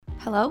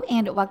Hello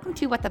and welcome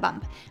to What the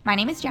Bump. My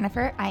name is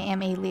Jennifer. I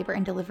am a labor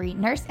and delivery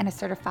nurse and a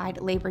certified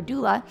labor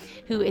doula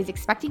who is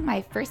expecting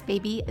my first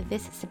baby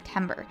this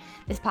September.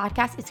 This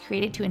podcast is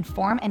created to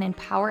inform and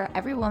empower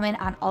every woman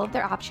on all of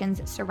their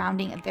options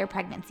surrounding their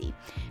pregnancy.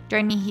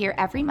 Join me here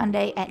every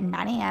Monday at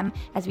 9 a.m.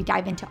 as we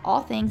dive into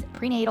all things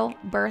prenatal,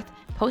 birth,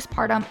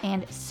 postpartum,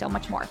 and so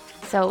much more.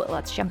 So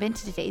let's jump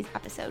into today's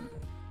episode.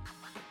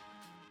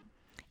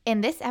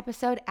 In this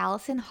episode,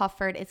 Allison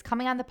Hufford is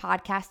coming on the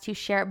podcast to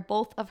share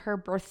both of her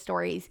birth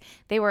stories.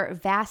 They were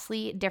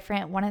vastly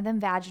different, one of them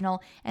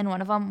vaginal and one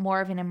of them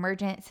more of an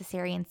emergent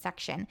cesarean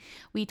section.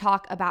 We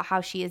talk about how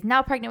she is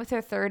now pregnant with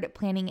her third,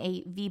 planning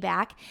a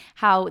VBAC,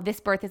 how this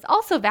birth is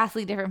also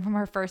vastly different from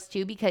her first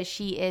two because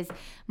she is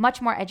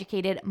much more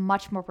educated,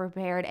 much more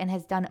prepared, and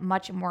has done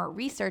much more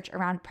research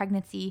around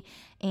pregnancy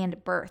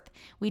and birth.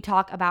 We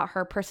talk about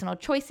her personal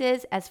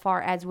choices as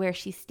far as where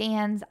she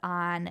stands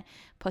on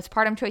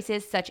postpartum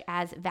choices such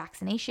as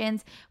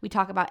vaccinations. We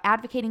talk about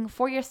advocating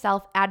for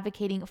yourself,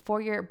 advocating for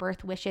your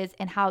birth wishes,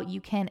 and how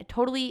you can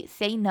totally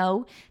say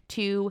no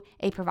to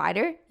a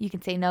provider. You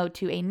can say no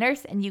to a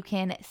nurse, and you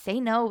can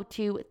say no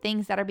to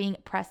things that are being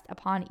pressed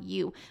upon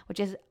you, which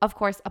is, of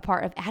course, a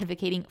part of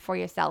advocating for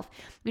yourself.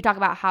 We talk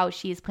about how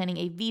she is planning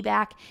a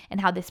VBAC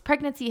and how this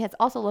pregnancy has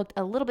also looked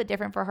a little bit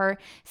different for her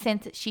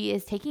since she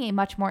is taking a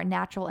much more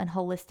natural and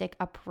holistic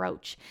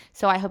approach.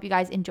 So I hope you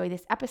guys enjoy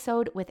this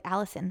episode with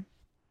Allison.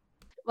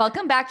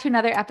 Welcome back to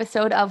another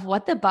episode of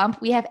What the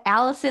Bump. We have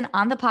Allison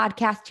on the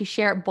podcast to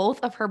share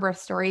both of her birth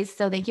stories.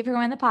 So thank you for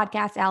coming on the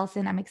podcast,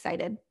 Allison. I'm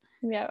excited.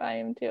 Yeah, I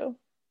am too.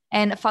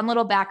 And a fun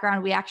little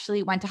background, we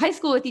actually went to high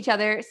school with each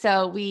other.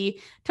 So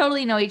we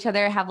totally know each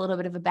other, have a little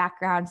bit of a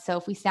background. So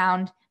if we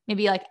sound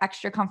maybe like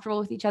extra comfortable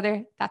with each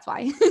other, that's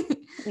why.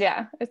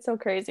 Yeah, it's so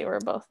crazy. We're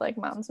both like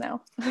moms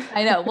now.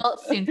 I know. Well,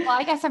 soon. Well,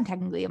 I guess I'm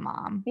technically a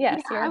mom.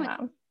 Yes, you're a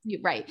mom.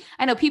 Right.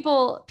 I know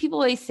people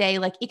always say,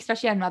 like,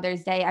 especially on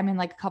Mother's Day, I'm in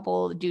like a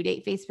couple due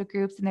date Facebook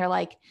groups and they're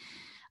like,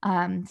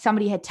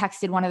 somebody had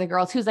texted one of the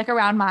girls who's like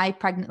around my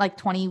pregnant, like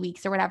 20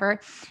 weeks or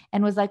whatever,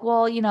 and was like,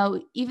 well, you know,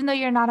 even though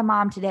you're not a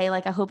mom today,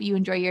 like, I hope you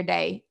enjoy your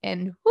day.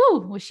 And whoo,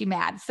 was she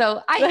mad.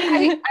 So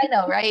I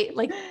know, right?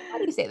 Like, how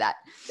do you say that?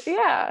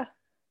 Yeah.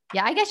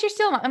 Yeah. I guess you're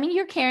still, I mean,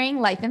 you're carrying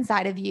life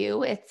inside of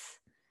you.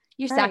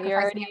 You're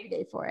sacrificing every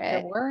day for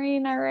it. You're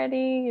worrying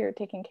already. You're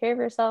taking care of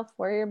yourself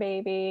for your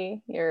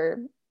baby. You're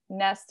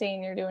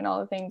nesting. You're doing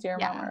all the things you're a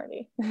mom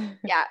already.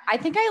 Yeah. I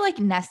think I like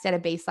nest at a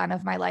baseline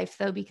of my life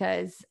though,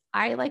 because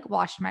I like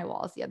washed my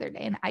walls the other day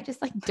and I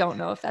just like don't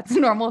know if that's a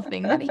normal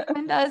thing that a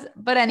human does.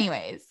 But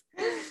anyways.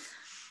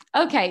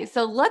 Okay.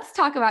 So let's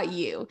talk about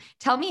you.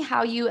 Tell me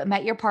how you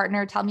met your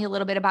partner. Tell me a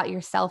little bit about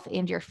yourself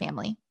and your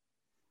family.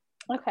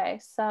 Okay,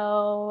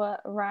 so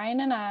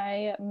Ryan and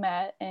I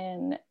met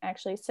in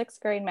actually 6th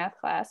grade math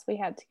class we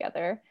had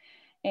together,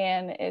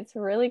 and it's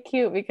really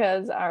cute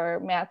because our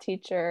math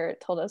teacher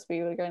told us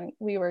we were going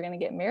to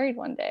get married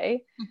one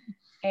day,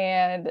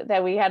 and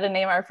that we had to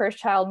name our first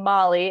child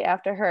Molly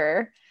after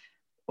her.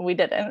 We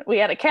didn't. We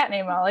had a cat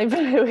named Molly,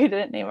 but we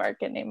didn't name our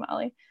kid named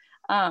Molly.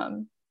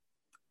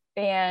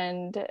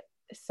 And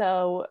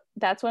so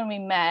that's when we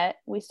met.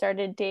 We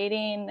started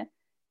dating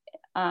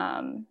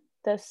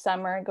this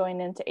summer going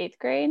into 8th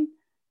grade.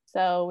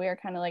 So we were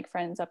kind of like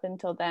friends up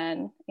until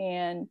then.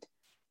 And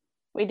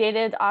we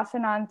dated off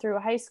and on through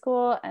high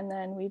school. And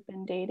then we've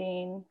been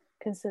dating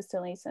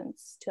consistently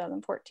since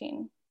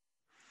 2014.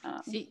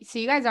 So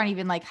you guys aren't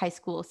even like high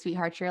school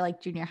sweethearts. You're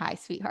like junior high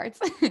sweethearts.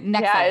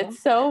 Next level.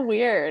 It's so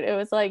weird. It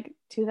was like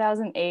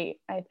 2008,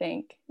 I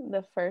think,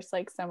 the first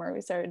like summer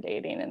we started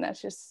dating. And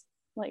that's just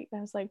like,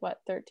 that was like what,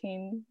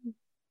 13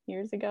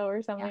 years ago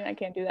or something. Yeah. I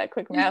can't do that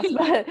quick math,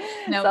 but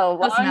no, so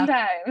long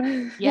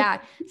time.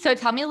 Yeah. So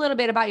tell me a little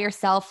bit about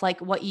yourself, like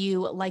what you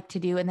like to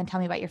do, and then tell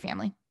me about your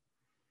family.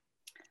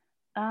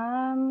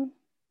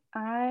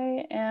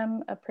 I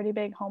am a pretty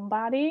big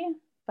homebody,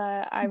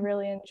 but I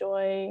really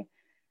enjoy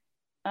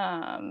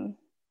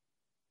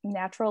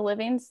natural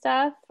living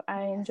stuff.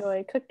 I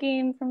enjoy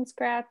cooking from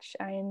scratch.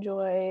 I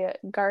enjoy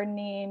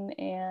gardening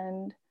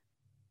and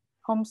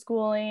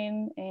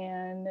homeschooling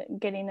and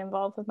getting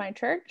involved with my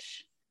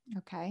church.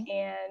 Okay.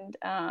 And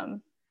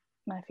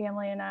my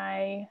family and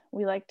I,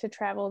 we like to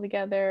travel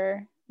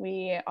together.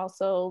 We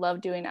also love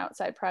doing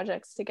outside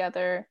projects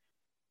together.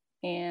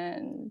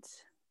 And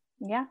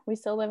yeah, we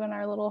still live in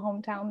our little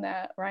hometown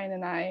that Ryan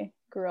and I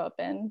grew up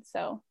in.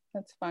 So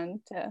it's fun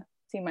to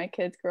see my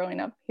kids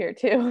growing up here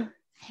too.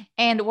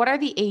 And what are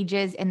the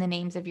ages and the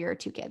names of your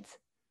two kids?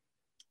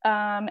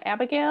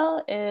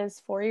 Abigail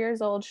is 4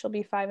 years old. She'll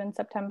be 5 in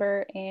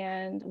September.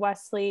 And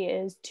Wesley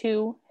is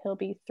 2. He'll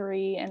be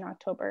 3 in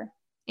October.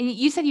 And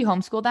you said you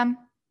homeschooled them?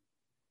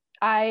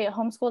 I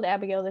homeschooled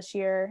Abigail this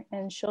year,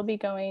 and she'll be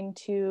going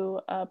to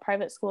a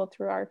private school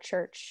through our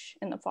church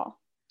in the fall.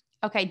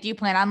 Okay. Do you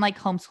plan on like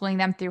homeschooling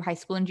them through high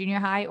school and junior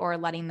high, or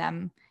letting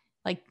them,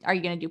 like, are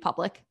you going to do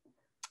public?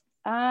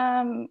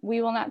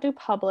 We will not do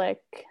public.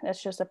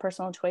 That's just a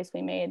personal choice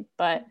we made.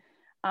 But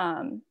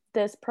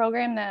this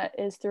program that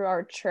is through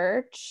our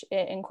church,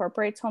 it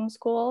incorporates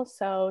homeschool.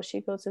 So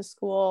she goes to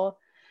school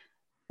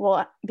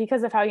well,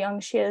 because of how young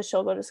she is,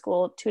 she'll go to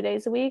school 2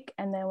 days a week.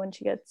 And then when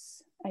she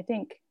gets, I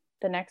think,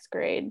 the next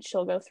grade,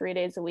 she'll go 3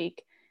 days a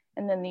week.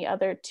 And then the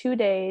other 2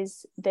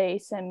 days, they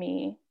send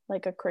me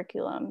like a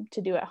curriculum to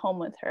do at home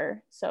with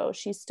her. So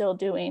she's still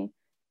doing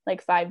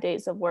like 5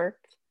 days of work,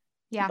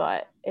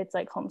 but it's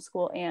like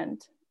homeschool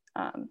and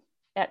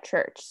at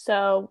church.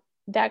 So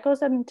that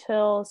goes up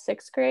until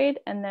 6th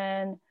grade. And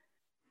then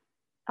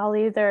I'll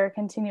either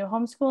continue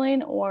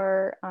homeschooling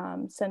or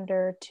send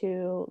her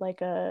to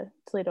like a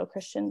Toledo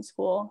Christian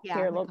school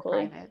here like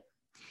locally.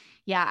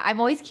 Yeah. I'm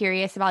always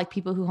curious about like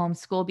people who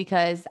homeschool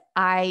because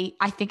I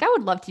think I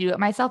would love to do it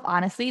myself.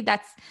 Honestly,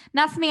 that's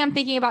not something I'm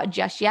thinking about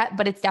just yet,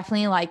 but it's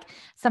definitely like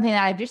something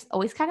that I've just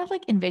always kind of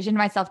like envisioned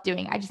myself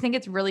doing. I just think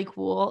it's really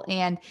cool.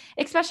 And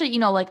especially,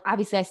 like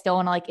obviously I still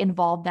want to like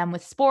involve them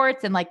with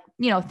sports and like,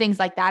 things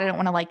like that. I don't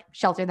want to like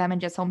shelter them and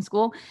just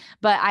homeschool,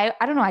 but I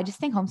don't know. I just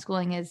think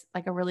homeschooling is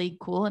like a really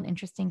cool and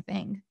interesting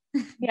thing.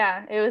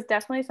 Yeah, it was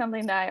definitely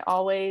something that I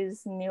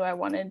always knew I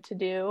wanted to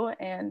do.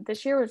 And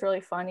this year was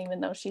really fun,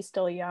 even though she's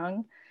still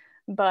young.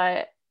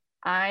 But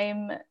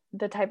I'm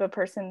the type of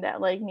person that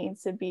like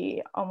needs to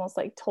be almost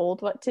like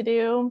told what to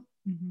do.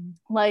 Mm-hmm.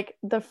 Like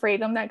the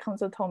freedom that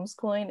comes with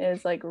homeschooling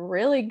is like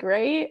really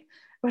great,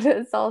 but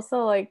it's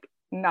also like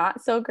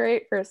not so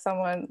great for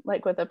someone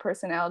like with a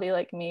personality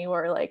like me,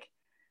 where like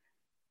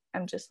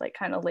I'm just like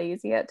kind of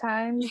lazy at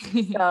times.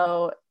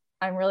 So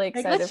I'm really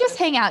excited. Like, let's just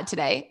hang out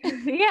today.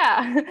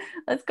 Yeah,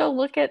 let's go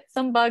look at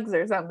some bugs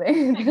or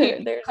something.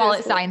 Call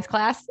it science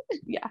class.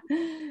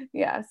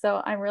 Yeah.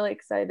 So I'm really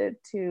excited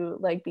to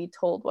like be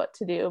told what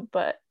to do,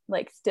 but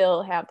like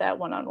still have that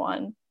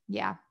one-on-one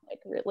like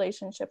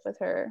relationship with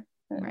her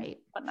and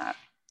whatnot.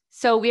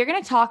 So we're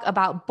going to talk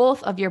about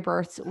both of your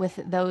births with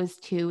those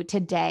two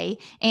today.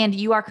 And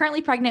you are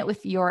currently pregnant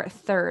with your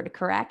third,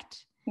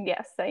 correct?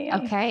 Yes, I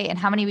am. Okay. And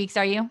how many weeks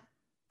are you?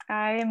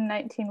 I am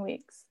 19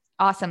 weeks.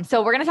 Awesome.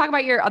 So we're going to talk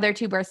about your other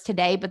two births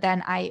today, but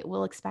then I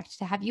will expect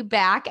to have you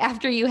back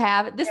after you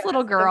have this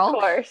little girl. Of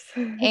course.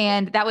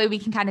 And that way we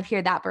can kind of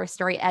hear that birth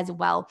story as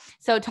well.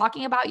 So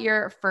talking about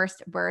your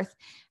first birth,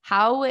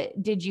 how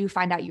did you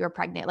find out you were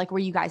pregnant? Like, were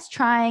you guys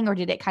trying or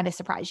did it kind of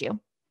surprise you?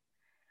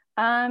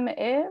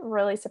 It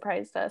really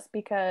surprised us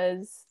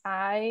because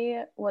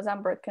I was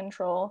on birth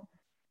control.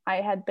 I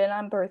had been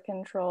on birth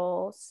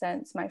control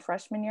since my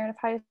freshman year of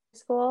high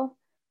school.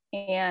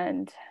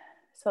 And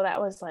so that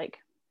was like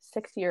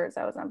 6 years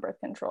I was on birth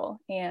control,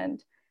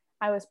 and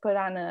I was put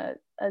on a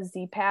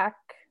Z-Pak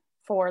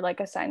for like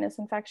a sinus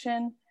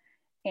infection,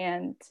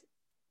 and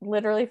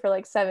literally for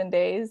like 7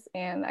 days,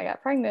 and I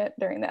got pregnant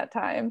during that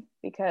time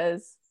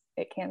because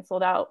it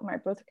canceled out my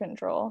birth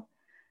control.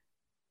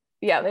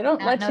 Yeah, they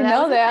don't let you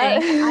know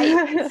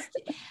that.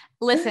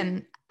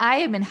 Listen, I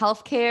am in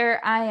healthcare.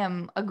 I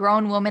am a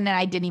grown woman and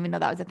I didn't even know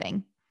that was a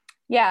thing.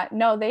 Yeah,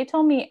 no, they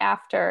told me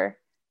after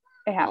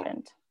it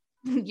happened.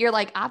 You're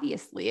like,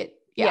 obviously it.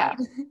 Yeah.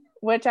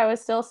 Which I was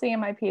still seeing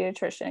my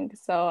pediatrician.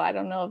 So I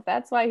don't know if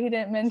that's why he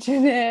didn't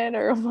mention it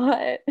or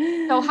what.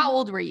 So how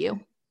old were you?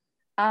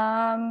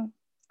 That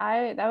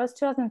was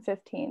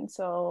 2015.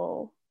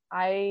 So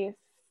I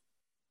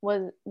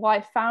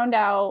found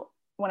out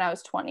when I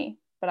was 20,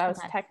 but I was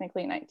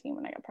technically 19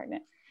 when I got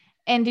pregnant.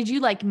 And did you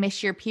like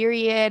miss your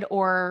period,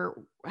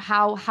 or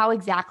how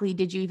exactly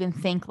did you even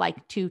think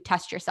like to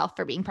test yourself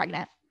for being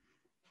pregnant?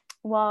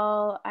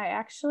 Well, I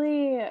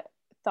actually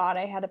thought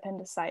I had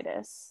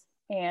appendicitis.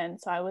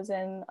 And so I was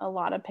in a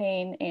lot of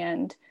pain,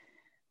 and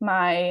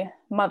my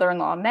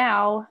mother-in-law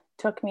now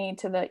took me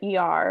to the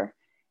ER,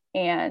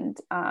 and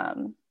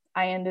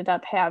I ended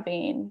up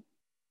having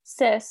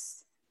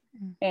cysts,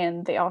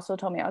 and they also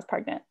told me I was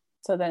pregnant.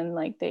 So then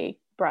like they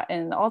brought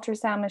in the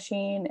ultrasound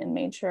machine and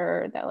made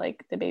sure that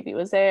like the baby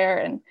was there,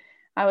 and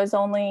I was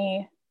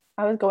going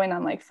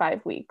on like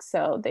 5 weeks.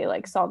 So they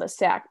like saw the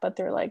sac, but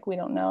they're like, we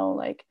don't know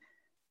like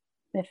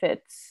if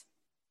it's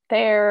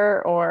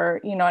there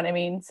or, you know what I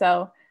mean?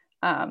 So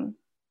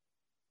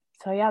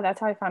yeah, that's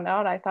how I found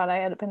out. I thought I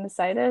had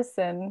appendicitis,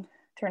 and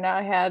turned out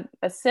I had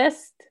a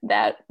cyst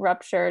that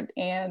ruptured,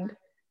 and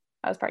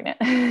I was pregnant.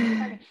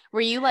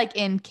 Were you like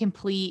in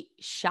complete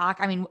shock?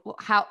 I mean,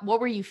 what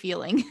were you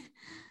feeling?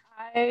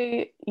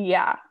 I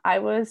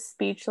was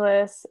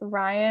speechless.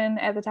 Ryan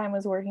at the time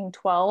was working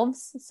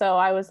 12s. So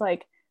I was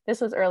like, this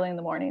was early in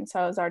the morning. So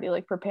I was already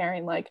like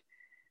preparing, like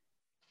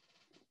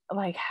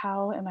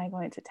how am I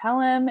going to tell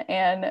him?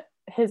 And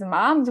his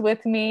mom's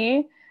with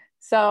me.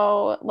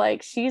 So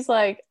like, she's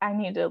like, I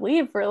need to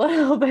leave for a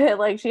little bit.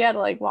 Like she had to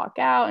like walk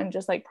out and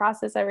just like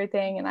process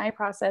everything. And I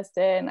processed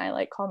it, and I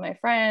like called my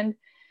friend,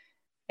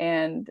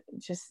 and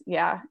just,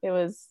 it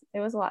was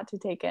a lot to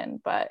take in,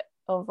 but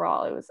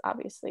overall it was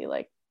obviously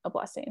like a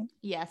blessing.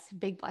 Yes.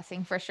 Big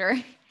blessing for sure.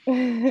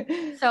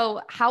 So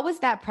how was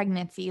that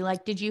pregnancy?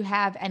 Like, did you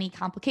have any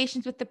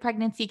complications with the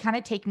pregnancy? Kind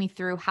of take me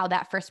through how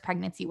that first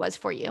pregnancy was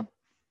for you.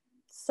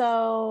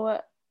 So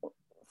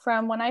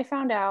from when I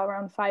found out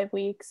around 5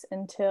 weeks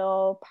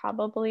until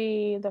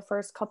probably the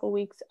first couple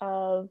weeks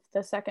of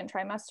the second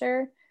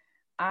trimester,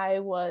 I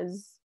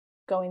was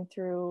going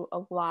through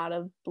a lot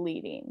of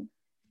bleeding.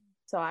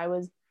 So I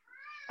was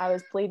I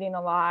was bleeding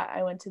a lot.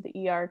 I went to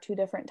the ER 2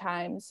 different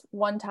times.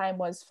 One time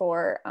was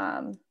for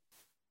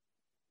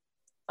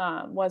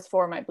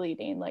my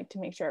bleeding, like to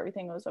make sure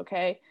everything was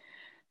okay.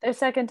 The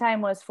second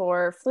time was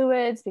for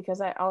fluids because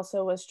I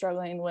also was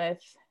struggling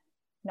with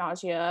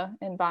nausea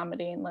and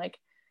vomiting like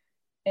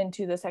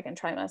into the second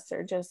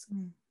trimester. Just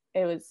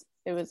it was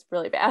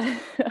really bad.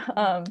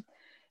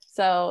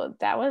 So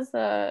that was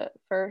the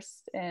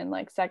first and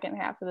like second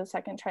half of the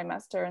second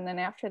trimester, and then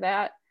after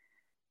that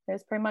it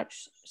was pretty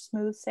much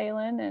smooth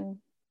sailing and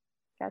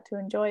got to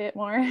enjoy it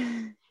more.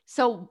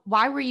 So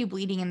why were you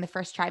bleeding in the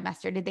first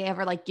trimester? Did they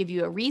ever like give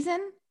you a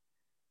reason?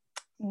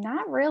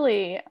 Not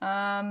really.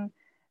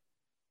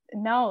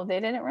 No, they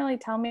didn't really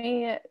tell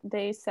me.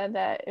 They said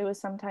that it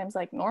was sometimes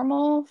like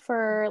normal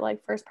for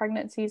like first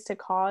pregnancies to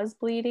cause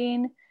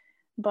bleeding,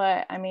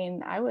 but I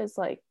mean, I was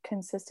like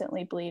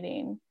consistently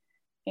bleeding,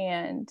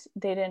 and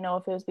they didn't know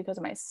if it was because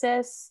of my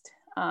cyst.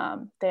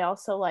 They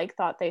also like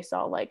thought they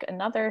saw like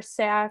another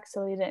sac,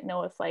 so they didn't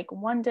know if like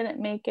one didn't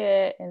make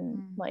it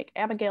and like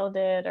Abigail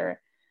did,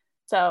 or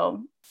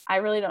so I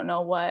really don't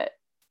know what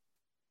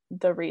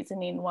the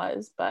reasoning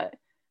was, but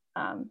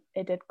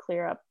it did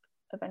clear up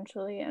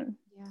eventually. And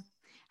yeah.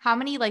 How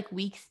many like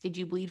weeks did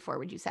you bleed for,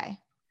 would you say?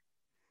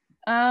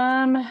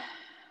 Probably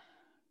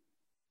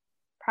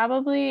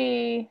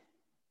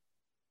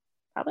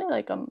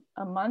like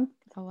a month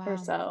or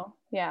so.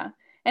 Yeah.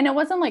 And it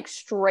wasn't like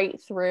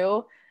straight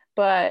through,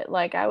 but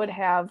like I would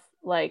have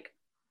like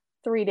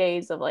 3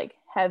 days of like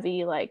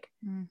heavy like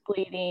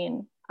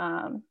bleeding.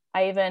 I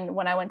even,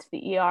 when I went to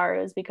the ER,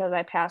 it was because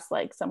I passed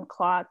like some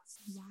clots.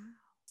 Wow.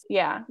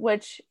 Yeah,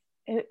 which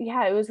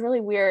it was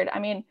really weird. I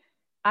mean,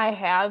 I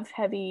have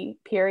heavy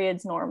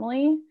periods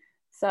normally,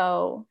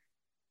 so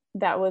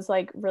that was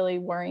like really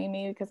worrying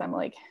me because I'm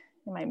like,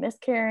 am I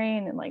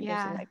miscarrying and like losing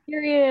my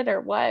period or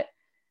what?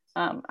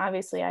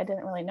 Obviously I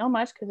didn't really know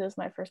much because it was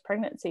my first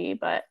pregnancy,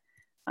 but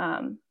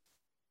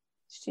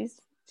she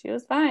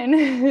was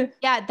fine.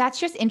 Yeah, that's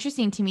just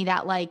interesting to me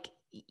that like,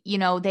 you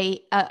know,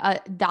 they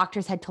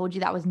doctors had told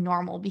you that was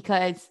normal,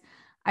 because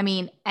I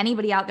mean,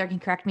 anybody out there can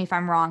correct me if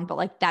I'm wrong, but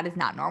like that is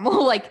not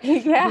normal. Like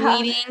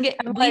bleeding.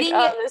 Like,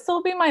 this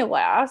will be my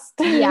last.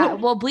 Yeah.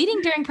 Well,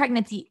 bleeding during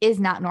pregnancy is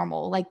not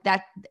normal. Like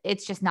that,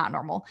 it's just not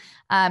normal.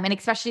 And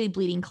especially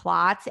bleeding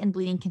clots and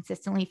bleeding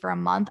consistently for a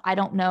month. I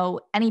don't know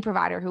any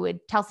provider who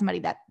would tell somebody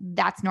that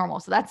that's normal.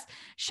 So that's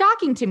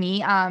shocking to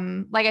me.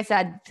 Like I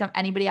said,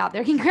 anybody out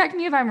there can correct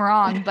me if I'm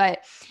wrong, but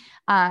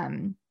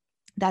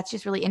that's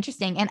just really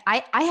interesting. And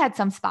I had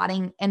some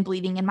spotting and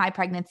bleeding in my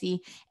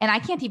pregnancy, and I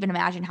can't even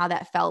imagine how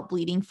that felt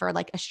bleeding for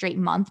like a straight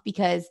month,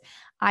 because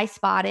I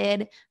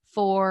spotted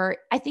for,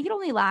 I think it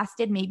only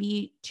lasted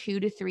maybe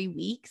 2 to 3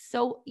 weeks.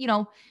 So, you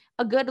know,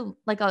 a good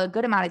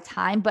amount of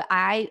time, but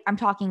I'm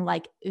talking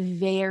like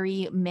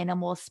very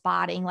minimal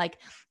spotting. Like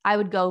I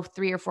would go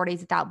 3 or 4 days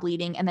without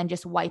bleeding and then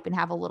just wipe and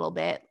have a little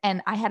bit.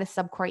 And I had a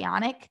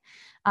subchorionic,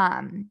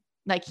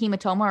 like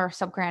hematoma or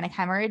subchorionic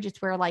hemorrhage.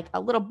 It's where like a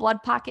little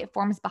blood pocket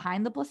forms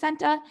behind the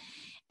placenta.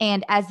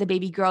 And as the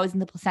baby grows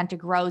and the placenta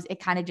grows,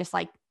 it kind of just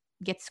like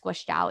gets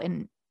squished out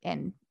and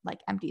like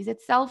empties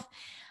itself.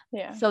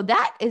 Yeah. So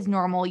that is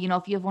normal, you know,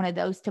 if you have one of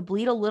those, to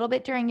bleed a little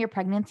bit during your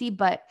pregnancy.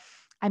 But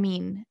I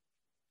mean,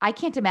 I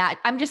can't imagine.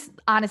 I'm just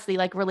honestly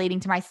like relating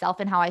to myself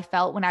and how I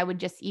felt when I would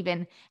just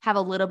even have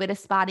a little bit of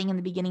spotting in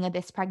the beginning of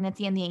this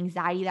pregnancy and the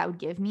anxiety that would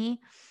give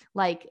me.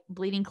 Like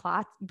bleeding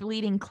clots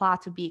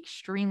would be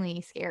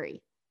extremely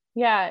scary.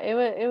 Yeah,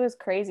 it was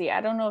crazy.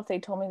 I don't know if they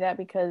told me that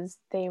because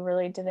they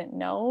really didn't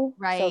know.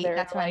 Right. So they're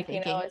That's what I'm like,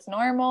 thinking. it's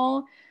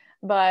normal.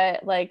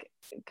 But like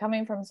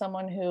coming from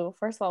someone who,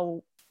 first of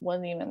all,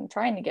 wasn't even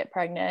trying to get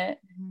pregnant,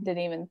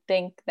 didn't even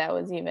think that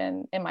was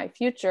even in my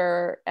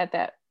future at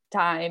that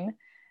time,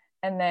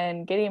 and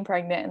then getting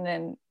pregnant and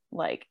then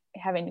like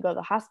having to go to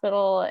the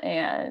hospital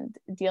and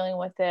dealing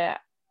with it,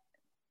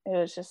 it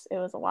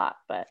was a lot.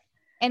 But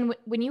And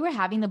when you were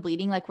having the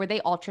bleeding, like were they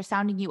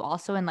ultrasounding you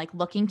also and like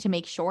looking to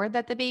make sure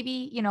that the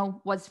baby, you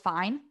know, was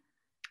fine?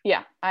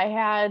 Yeah, I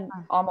had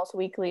almost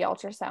weekly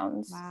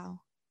ultrasounds. Wow.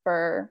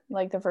 For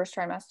like the first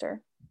trimester.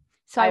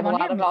 So I have a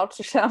lot of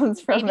ultrasounds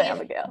from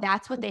Abigail.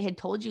 That's what they had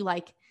told you.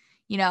 Like,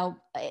 you know,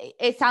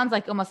 it sounds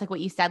like almost like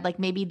what you said, like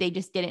maybe they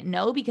just didn't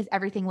know because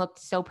everything looked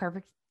so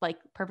perfect, like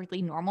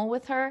perfectly normal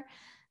with her.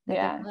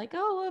 That they were like,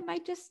 oh, it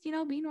might just, you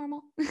know, be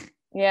normal.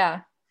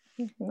 Yeah.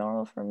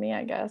 Normal for me,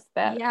 I guess,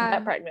 that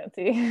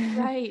pregnancy.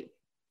 Right.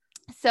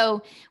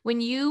 So when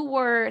you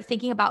were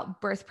thinking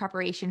about birth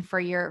preparation for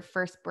your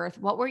first birth,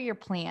 what were your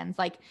plans?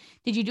 Like,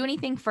 did you do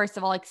anything, first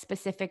of all, like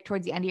specific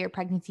towards the end of your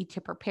pregnancy to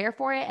prepare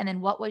for it? And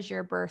then what was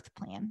your birth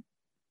plan?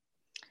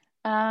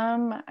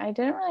 I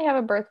didn't really have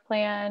a birth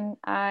plan.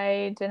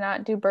 I did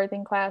not do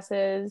birthing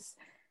classes.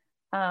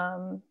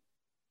 I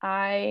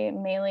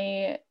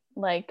mainly,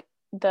 like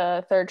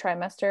the third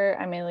trimester,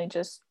 I mainly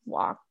just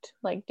walked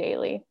like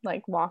daily.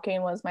 Like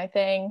walking was my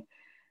thing.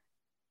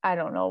 I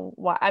don't know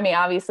why. I mean,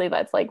 obviously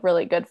that's like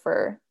really good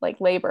for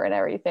like labor and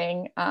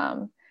everything.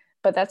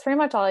 But that's pretty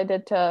much all I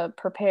did to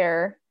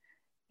prepare.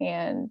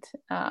 And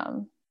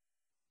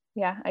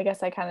yeah, I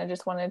guess I kind of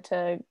just wanted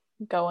to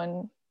go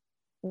and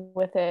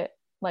with it,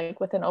 like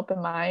with an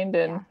open mind.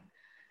 And Yeah.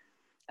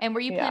 And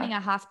were you planning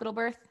a hospital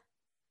birth?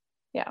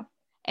 Yeah.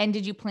 And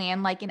did you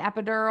plan like an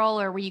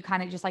epidural, or were you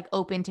kind of just like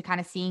open to kind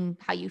of seeing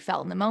how you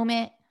felt in the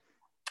moment?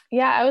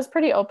 Yeah, I was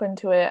pretty open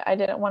to it. I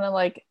didn't want to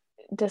like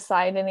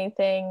decide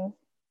anything.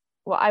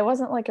 Well, I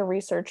wasn't like a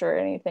researcher or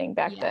anything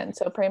back Yeah. then.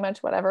 So pretty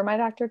much whatever my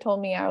doctor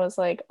told me, I was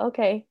like,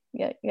 okay,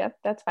 yeah,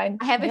 that's fine.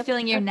 I have a Yep.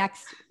 feeling your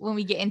next, when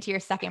we get into your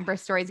second birth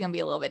story, is going to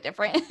be a little bit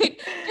different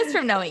just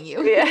from knowing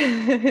you.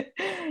 Yeah.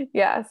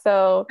 Yeah.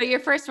 So, But your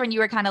first one, you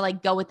were kind of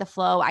like, go with the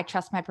flow. I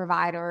trust my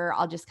provider.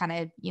 I'll just kind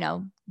of,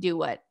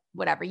 do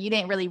whatever. You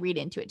didn't really read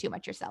into it too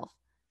much yourself.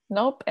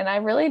 nope. And I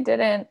really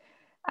didn't,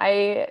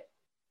 I,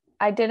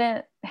 I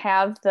didn't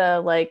have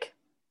the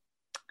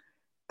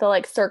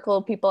circle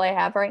of people I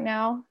have right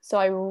now. So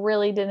I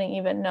really didn't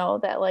even know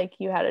that like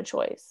you had a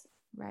choice.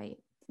 Right.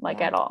 Like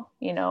Yeah. at all,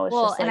 it's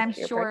Well, just and like I'm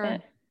you're sure,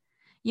 pregnant.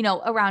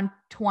 Around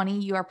 20,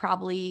 you are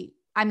probably,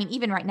 I mean,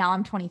 even right now,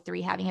 I'm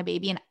 23 having a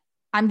baby, and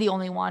I'm the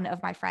only one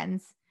of my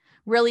friends,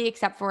 really,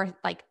 except for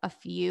like a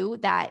few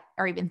that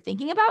are even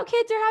thinking about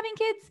kids or having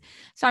kids.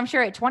 So I'm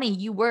sure at 20,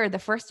 you were the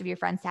first of your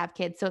friends to have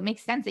kids. So it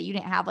makes sense that you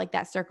didn't have like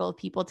that circle of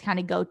people to kind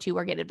of go to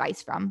or get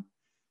advice from.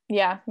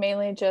 Yeah,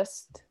 mainly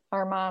just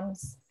our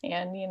moms,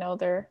 and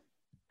they're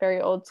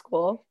very old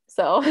school.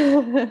 So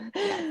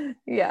Yes.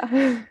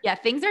 yeah. Yeah.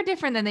 Things are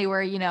different than they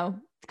were, a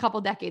couple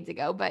decades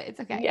ago, but it's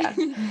okay.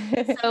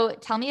 Yeah. So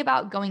tell me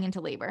about going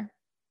into labor.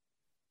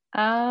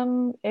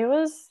 It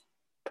was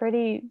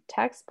pretty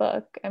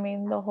textbook. I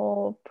mean, the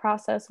whole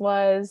process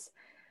was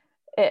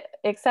it,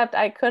 except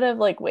I could have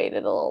like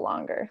waited a little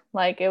longer.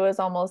 Like it was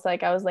almost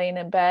like I was laying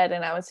in bed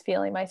and I was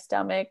feeling my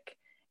stomach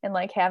and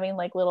like having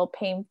like little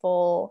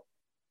painful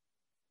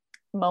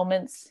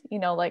moments,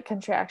 like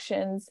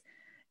contractions.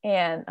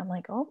 And I'm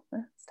like, oh,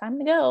 it's time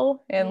to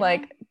go. And Yeah.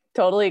 like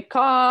totally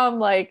calm,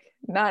 like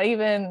not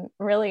even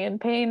really in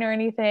pain or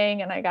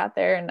anything. And I got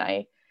there and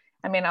I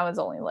mean, I was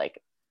only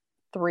like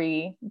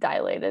 3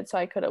 dilated, so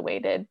I could have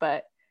waited.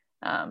 But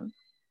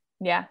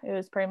yeah, it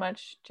was pretty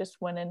much just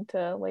went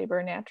into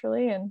labor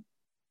naturally. And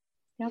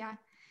yep. Yeah.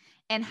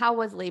 And how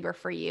was labor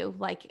for you?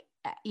 Like,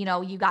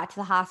 you got to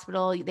the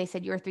hospital, they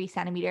said you were 3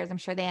 centimeters. I'm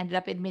sure they ended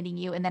up admitting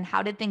you. And then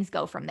how did things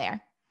go from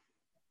there?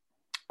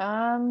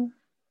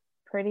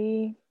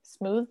 Pretty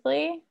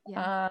smoothly.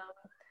 Yeah.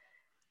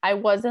 I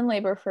was in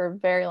labor for a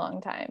very long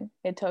time.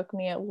 It took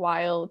me a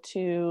while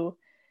to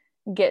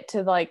get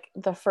to like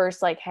the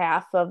first like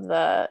half of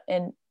the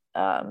in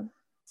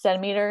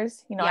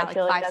centimeters. Yeah, I like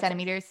feel like 5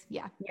 centimeters.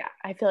 Yeah. yeah,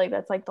 I feel like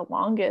that's like the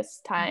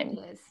longest It time.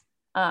 really is.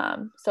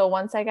 So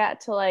once I got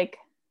to like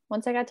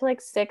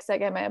 6, I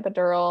got my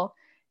epidural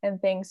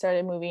and things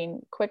started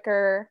moving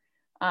quicker.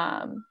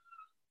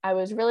 I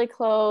was really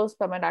close,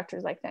 but my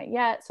doctor's like, not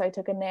yet. So I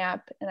took a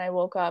nap and I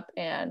woke up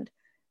and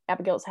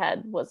Abigail's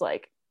head was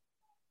like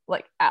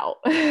out.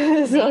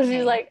 So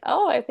she's like,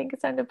 oh, I think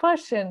it's time to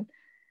push. And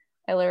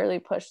I literally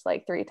pushed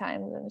like 3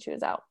 times and she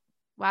was out.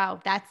 Wow.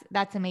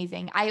 That's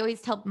amazing. I always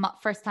tell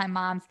first time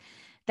moms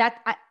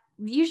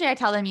usually I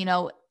tell them,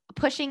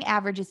 pushing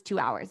average is 2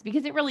 hours,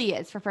 because it really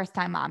is for first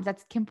time moms.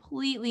 That's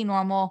completely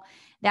normal.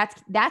 That's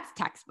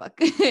textbook.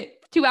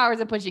 2 hours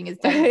of pushing is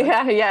textbook.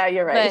 Yeah,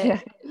 you're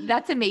right. But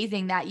that's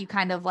amazing that you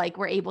kind of like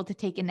were able to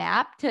take a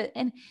nap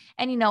and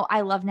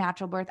I love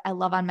natural birth. I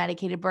love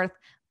unmedicated birth,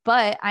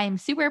 but I'm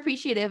super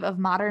appreciative of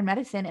modern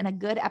medicine and a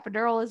good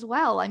epidural as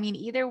well. I mean,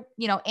 either,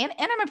 and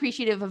I'm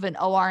appreciative of an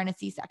OR and a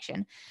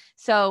C-section.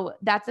 So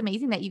that's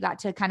amazing that you got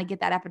to kind of get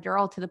that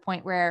epidural to the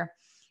point where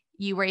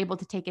you were able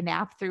to take a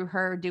nap through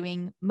her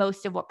doing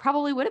most of what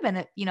probably would have been,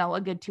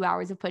 a good 2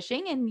 hours of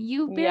pushing, and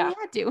you barely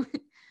had to.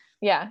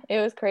 Yeah, it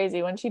was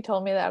crazy. When she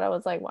told me that, I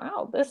was like,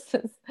 wow, this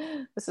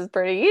is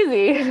pretty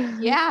easy.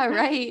 Yeah,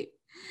 right.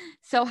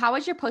 So how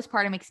was your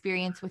postpartum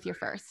experience with your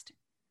first?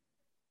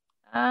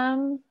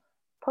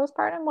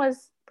 Postpartum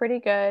was pretty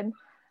good.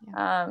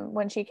 Yeah.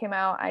 When she came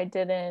out, I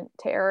didn't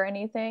tear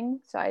anything,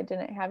 so I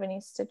didn't have any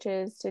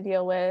stitches to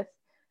deal with.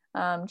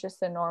 Just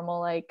the normal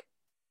like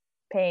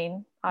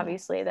pain,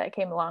 obviously, that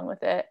came along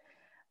with it.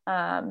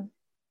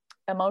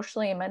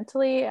 Emotionally and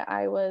mentally,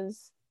 I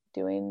was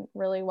doing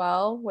really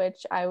well,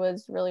 which I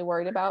was really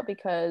worried about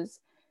because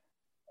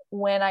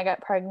when I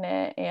got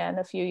pregnant and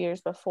a few years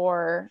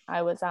before,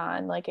 I was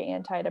on like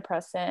an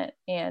antidepressant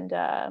and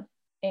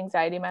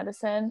anxiety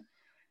medicine.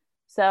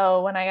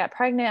 So when I got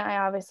pregnant, I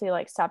obviously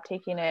like stopped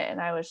taking it,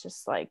 and I was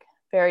just like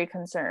very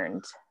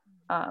concerned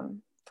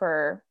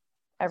for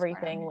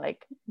everything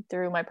like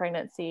through my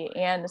pregnancy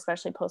and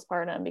especially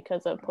postpartum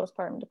because of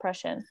postpartum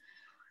depression.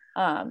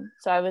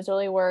 So I was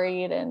really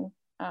worried, and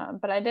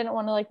but I didn't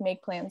want to like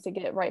make plans to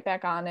get right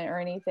back on it or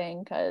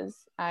anything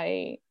because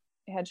I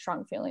had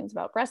strong feelings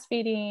about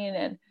breastfeeding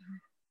and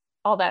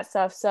all that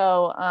stuff.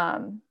 So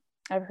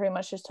I pretty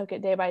much just took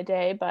it day by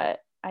day. But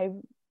I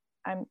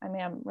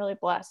mean, I'm really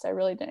blessed. I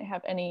really didn't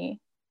have any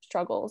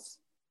struggles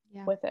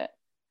with it.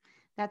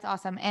 That's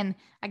awesome. And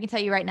I can tell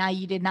you right now,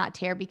 you did not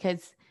tear,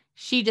 because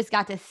she just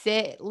got to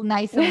sit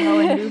nice and low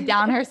and move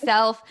down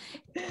herself.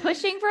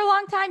 Pushing for a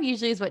long time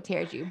usually is what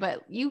tears you,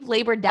 but you've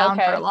labored down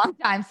for a long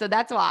time. So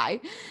that's why.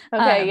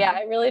 Okay. Yeah.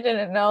 I really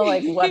didn't know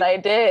like what I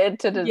did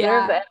to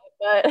deserve that,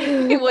 but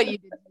what you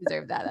did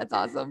deserve that. That's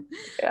awesome.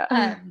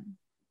 Yeah.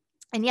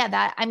 And yeah,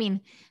 that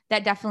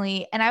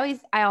definitely, and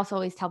I also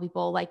always tell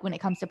people, like, when it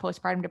comes to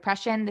postpartum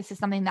depression, this is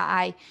something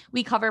that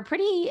we cover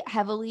pretty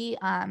heavily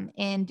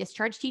in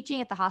discharge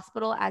teaching at the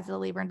hospital as a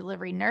labor and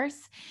delivery nurse.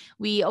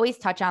 We always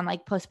touch on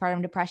like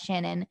postpartum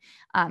depression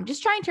and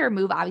just trying to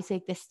remove obviously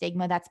like the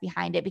stigma that's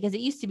behind it, because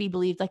it used to be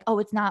believed like, oh,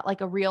 it's not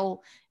a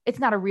real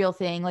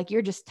thing. Like,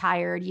 you're just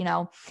tired,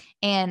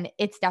 and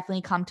it's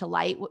definitely come to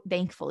light,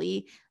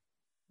 thankfully,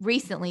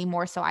 recently,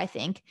 more so, I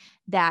think,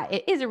 that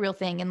it is a real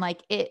thing.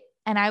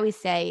 And I always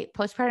say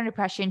postpartum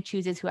depression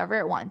chooses whoever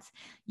it wants.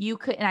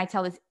 And I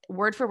tell this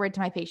word for word to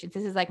my patients.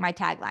 This is like my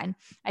tagline.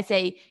 I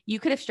say,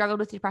 you could have struggled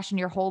with depression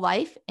your whole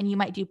life and you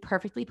might do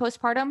perfectly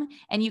postpartum.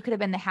 And you could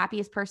have been the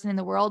happiest person in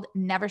the world,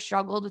 never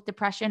struggled with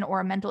depression or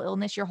a mental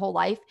illness your whole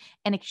life,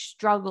 and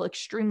struggle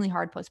extremely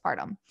hard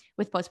postpartum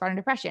with postpartum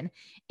depression.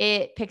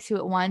 It picks who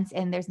it wants,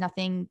 and there's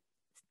nothing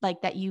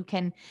like that you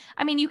can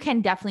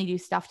definitely do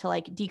stuff to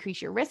like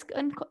decrease your risk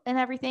and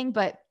everything,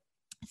 but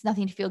it's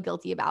nothing to feel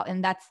guilty about.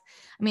 And that's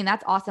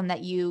awesome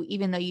that you,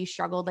 even though you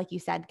struggled, like you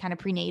said, kind of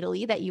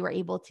prenatally, that you were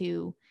able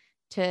to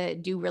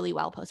do really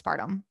well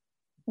postpartum.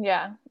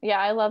 Yeah. Yeah.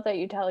 I love that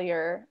you tell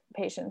your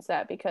patients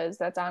that, because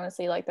that's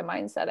honestly like the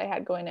mindset I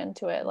had going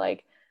into it.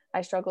 Like,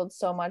 I struggled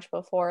so much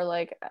before,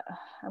 like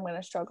I'm going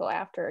to struggle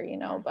after,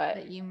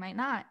 but you might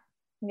not.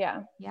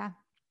 Yeah. Yeah.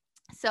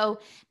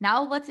 So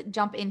now let's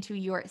jump into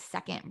your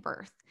second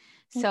birth.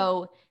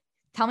 So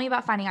tell me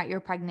about finding out you're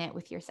pregnant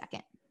with your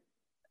second.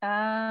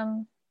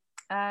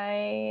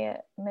 I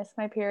missed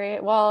my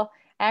period. Well,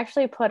 I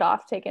actually put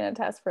off taking a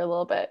test for a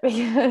little bit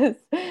because.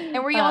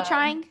 And were you all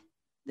trying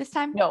this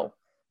time? No.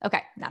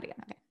 Okay. Not again.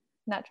 Okay.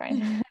 Not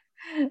trying.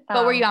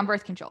 But were you on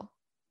birth control?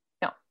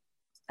 No,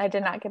 I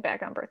did not get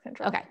back on birth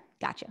control. Okay.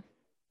 Gotcha.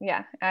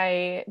 Yeah.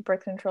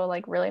 Birth control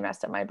like really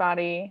messed up my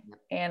body,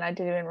 and I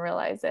didn't even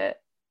realize it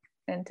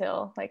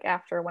until like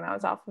after, when I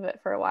was off of it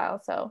for a while.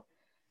 So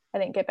I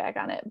didn't get back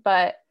on it.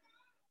 But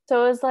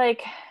so it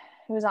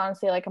was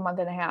honestly like a month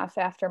and a half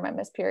after my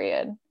missed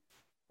period,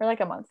 or like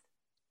a month.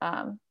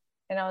 And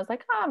I was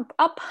like,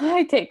 I'll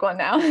probably take one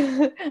now.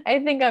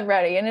 I think I'm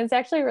ready. And it's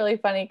actually really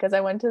funny because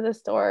I went to the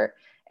store,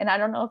 and I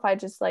don't know if I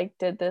just like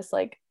did this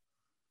like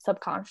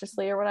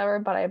subconsciously or whatever,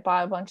 but I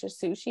bought a bunch of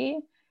sushi,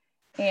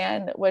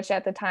 and which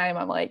at the time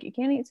I'm like, you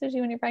can't eat sushi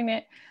when you're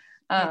pregnant.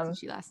 I had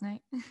sushi last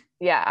night.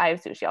 Yeah, I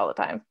have sushi all the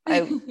time.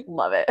 I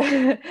love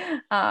it.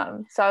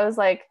 So I was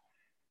like,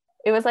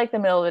 it was like the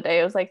middle of the day.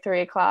 It was like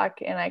 3:00,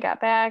 and I got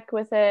back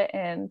with it,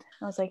 and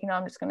I was like,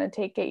 I'm just going to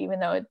take it,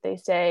 even though they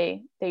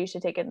say that you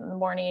should take it in the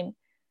morning.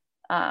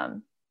 I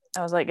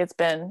was like, it's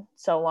been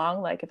so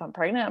long. Like, if I'm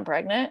pregnant, I'm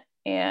pregnant,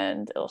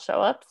 and it'll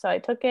show up. So I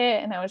took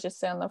it, and I was just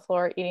sitting on the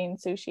floor eating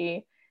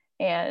sushi,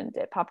 and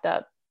it popped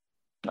up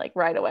like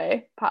right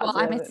away. Positive.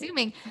 Well, I'm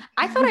assuming.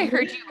 I thought I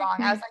heard you wrong.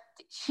 I was like,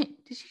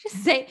 did she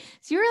just say?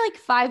 So you were like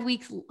 5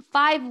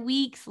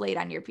 weeks late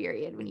on your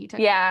period when you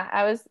took it? Yeah,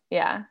 I was.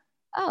 Yeah.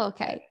 Oh,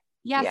 okay.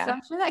 Yeah, so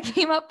I'm sure that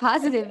came up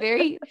positive.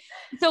 Very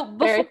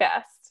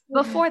fast.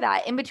 Before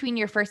that, in between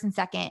your first and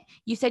second,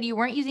 you said you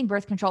weren't using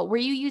birth control. Were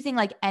you using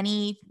like were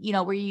you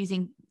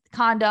using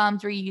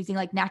condoms? Were you using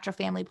like natural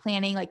family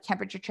planning, like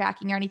temperature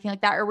tracking or anything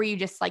like that? Or were you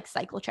just like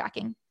cycle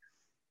tracking?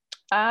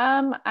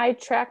 I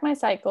track my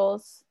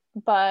cycles,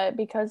 but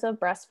because of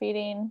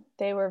breastfeeding,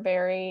 they were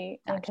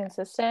very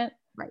inconsistent.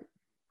 Right.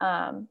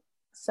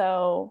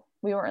 So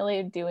we weren't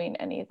really doing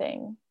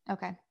anything.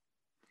 Okay.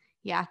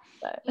 Yeah.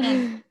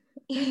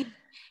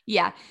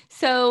 Yeah.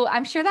 So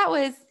I'm sure that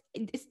was,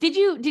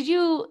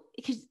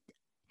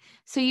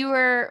 so you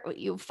were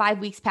 5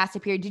 weeks past the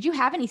period. Did you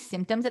have any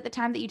symptoms at the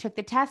time that you took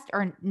the test,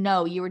 or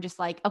no, you were just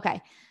like, okay,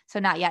 so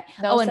not yet.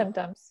 No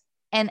symptoms.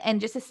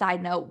 And just a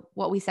side note,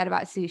 what we said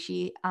about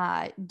sushi,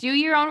 do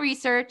your own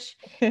research,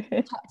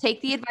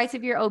 take the advice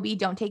of your OB.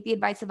 Don't take the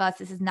advice of us.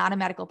 This is not a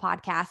medical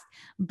podcast,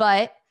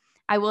 but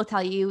I will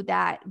tell you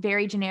that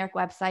very generic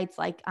websites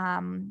like,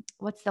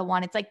 what's the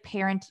one? It's like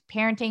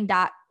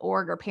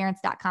parenting.org or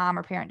parents.com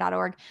or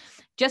parent.org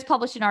just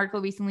published an article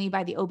recently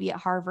by the OB at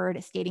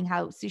Harvard stating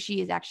how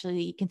sushi is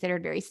actually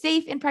considered very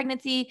safe in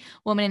pregnancy.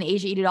 Women in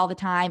Asia eat it all the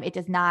time. It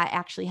does not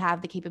actually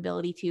have the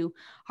capability to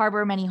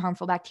harbor many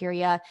harmful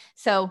bacteria.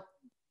 So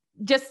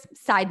just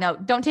side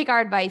note, don't take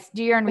our advice,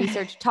 do your own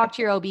research, talk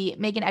to your OB,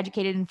 make an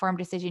educated, informed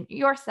decision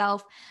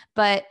yourself.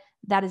 But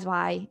that is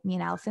why me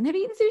and Allison have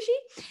eaten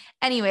sushi.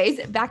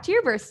 Anyways, back to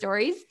your birth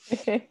stories.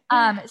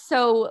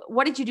 So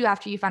what did you do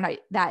after you found out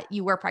that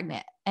you were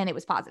pregnant and it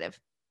was positive?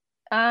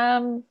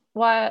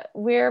 Well,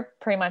 we're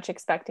pretty much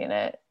expecting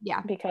it.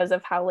 Yeah. Because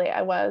of how late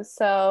I was.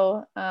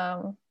 So,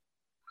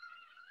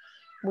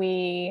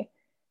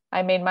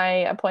 I made my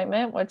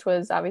appointment, which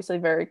was obviously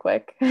very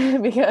quick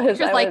because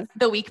it was like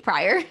the week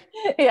prior.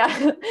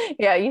 Yeah.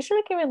 Yeah. You should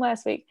have came in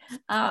last week.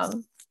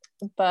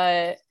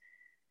 But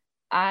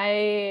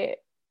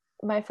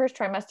my first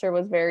trimester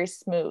was very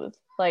smooth.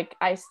 Like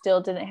I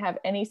still didn't have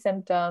any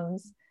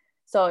symptoms.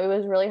 So it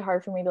was really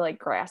hard for me to like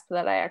grasp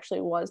that I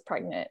actually was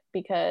pregnant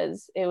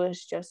because it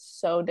was just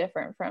so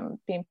different from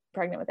being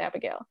pregnant with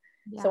Abigail.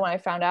 Yeah. So when I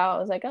found out, I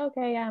was like,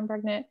 okay, yeah, I'm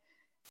pregnant.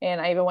 And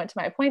I even went to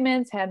my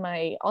appointments, had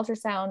my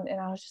ultrasound, and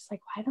I was just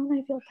like, why don't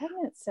I feel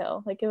pregnant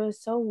still? Like it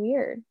was so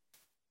weird.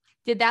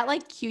 Did that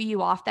like cue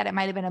you off that it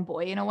might have been a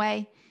boy in a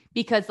way?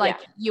 Because like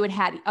you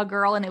had a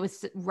girl and it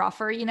was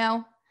rougher, you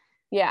know?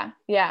 Yeah.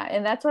 Yeah.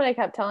 And that's what I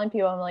kept telling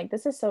people. I'm like,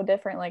 this is so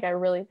different. Like, I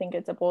really think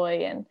it's a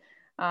boy. And,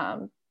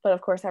 but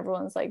of course,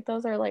 everyone's like,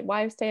 those are like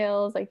wives'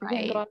 tales. Like, you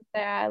can't go Right. out with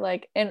that.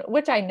 Like, and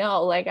which I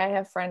know, like, I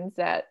have friends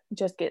that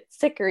just get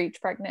sicker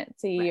each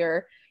pregnancy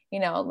or, you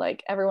know,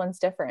 like everyone's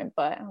different.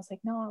 But I was like,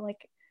 no,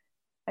 like,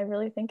 I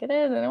really think it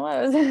is. And it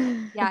was.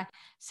 Yeah.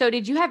 So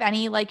did you have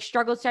any like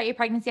struggles throughout your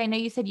pregnancy? I know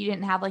you said you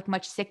didn't have like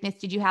much sickness.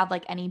 Did you have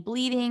like any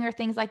bleeding or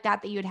things like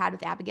that that you had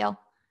with Abigail?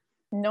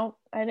 Nope.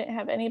 I didn't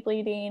have any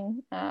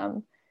bleeding.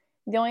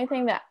 The only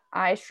thing that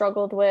I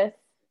struggled with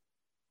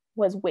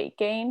was weight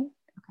gain,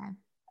 Okay.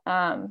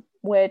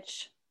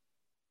 which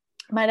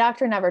my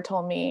doctor never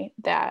told me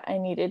that I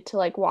needed to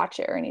like watch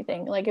it or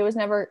anything. Like it was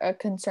never a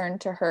concern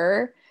to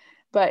her,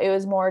 but it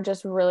was more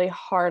just really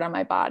hard on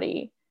my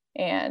body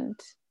and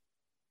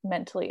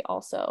mentally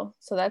also.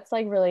 So that's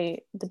like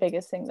really the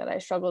biggest thing that I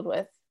struggled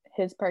with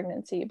his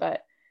pregnancy.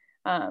 But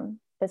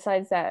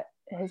besides that,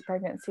 his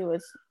pregnancy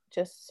was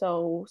just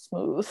so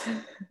smooth.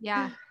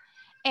 Yeah.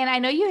 And I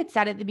know you had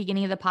said at the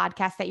beginning of the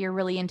podcast that you're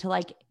really into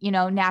like, you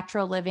know,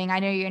 natural living. I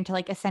know you're into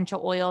like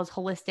essential oils,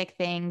 holistic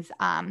things,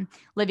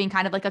 living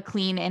kind of like a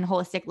clean and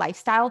holistic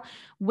lifestyle.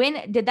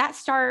 When did that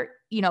start,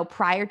 you know,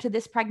 prior to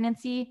this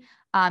pregnancy,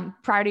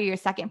 prior to your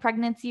second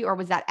pregnancy, or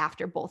was that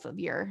after both of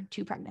your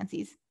two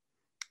pregnancies?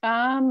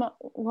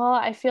 Well,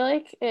 I feel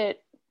like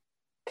it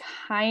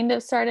kind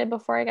of started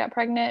before I got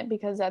pregnant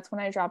because that's when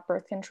I dropped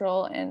birth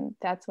control and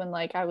that's when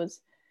like I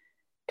was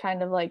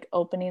kind of like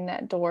opening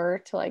that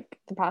door to like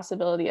the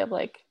possibility of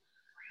like,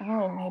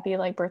 oh, maybe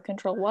like birth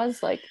control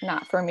was like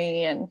not for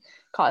me and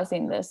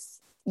causing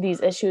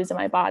these issues in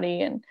my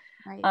body. And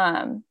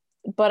Right.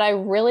 but I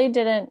really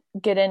didn't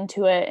get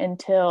into it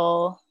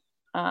until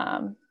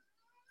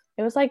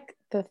it was like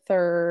the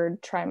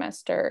third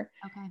trimester.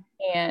 Okay.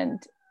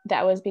 And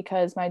that was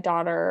because my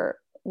daughter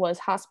was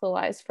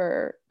hospitalized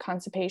for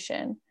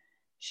constipation.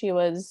 She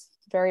was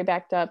very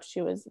backed up.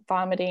 She was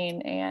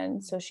vomiting.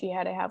 And so she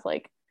had to have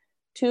like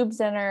tubes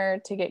in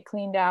her to get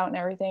cleaned out and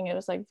everything. It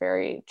was like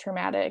very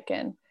traumatic.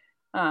 And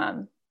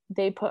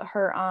they put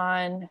her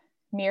on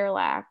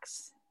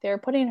Miralax. They were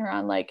putting her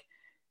on like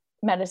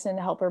medicine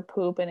to help her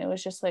poop. And it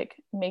was just like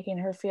making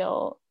her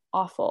feel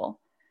awful.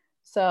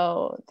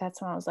 So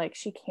that's when I was like,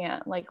 she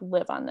can't like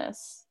live on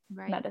this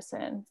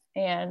medicine.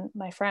 And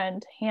my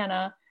friend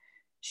Hannah,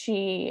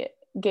 she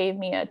gave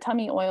me a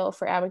tummy oil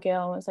for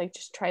Abigail and was like,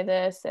 just try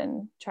this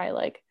and try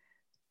like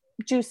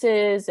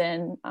juices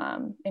and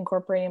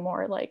incorporating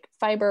more like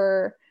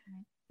fiber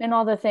and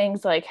all the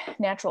things like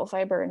natural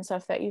fiber and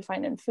stuff that you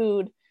find in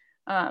food.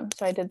 So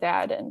I did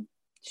that and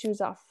she was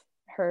off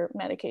her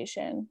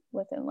medication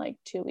within like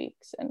 2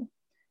 weeks. And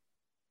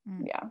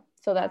yeah,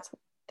 so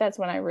that's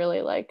when I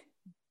really like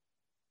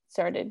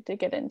started to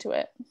get into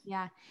it.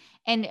 Yeah.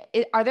 And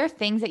are there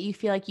things that you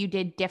feel like you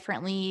did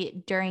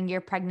differently during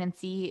your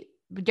pregnancy,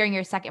 during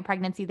your second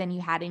pregnancy than you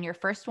had in your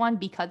first one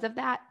because of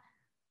that?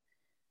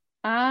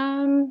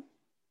 The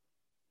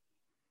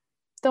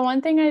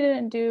one thing I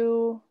didn't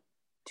do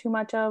too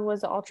much of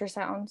was the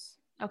ultrasounds.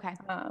 Okay.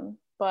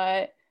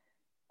 But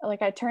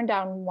like I turned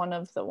down one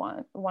of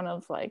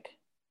like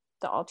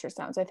the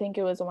ultrasounds. I think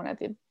it was the one at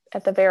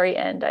the very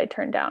end I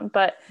turned down.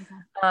 But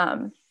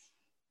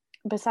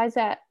besides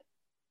that,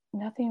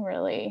 nothing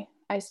really.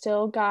 I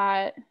still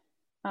got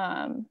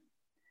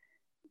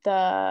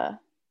the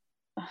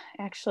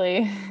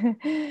actually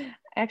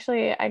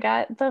I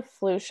got the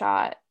flu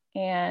shot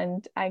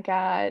and I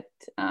got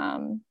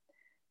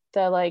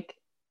the like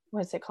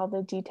what's it called,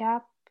 the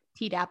DTaP?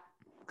 Tdap.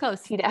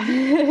 Close.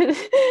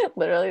 Tdap.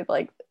 Literally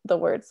like the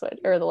word switch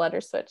or the letter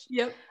switch.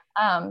 Yep.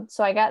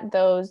 So I got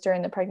those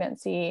during the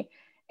pregnancy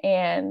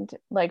and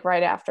like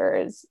right after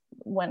is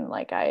when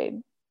like I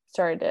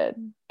started to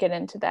get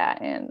into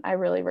that and I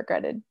really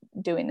regretted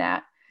doing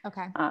that.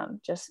 Okay.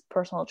 Just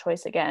personal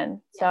choice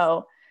again. Yes.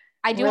 So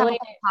I do really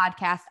have a whole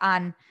podcast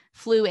on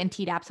flu and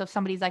Tdap. So if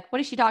somebody's like, what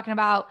is she talking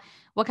about?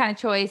 What kind of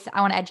choice?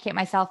 I want to educate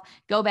myself.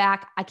 Go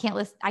back. I can't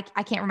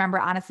remember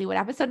honestly what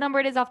episode number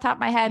it is off the top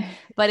of my head,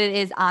 but it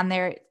is on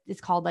there.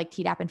 It's called like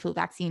Tdap and flu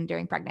vaccine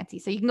during pregnancy.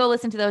 So you can go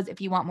listen to those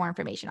if you want more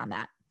information on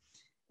that.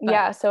 But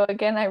yeah. So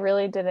again, I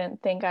really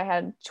didn't think I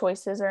had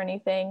choices or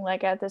anything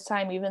like at this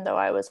time, even though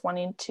I was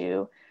wanting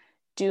to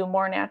do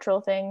more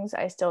natural things,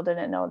 I still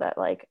didn't know that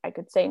like I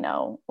could say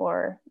no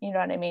or, you know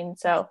what I mean?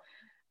 So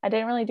I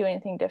didn't really do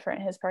anything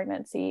different his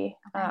pregnancy.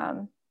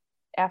 Okay.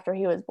 After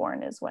he was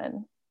born is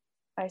when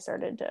I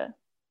started to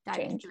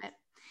change. It.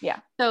 Yeah.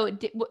 So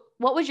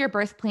what was your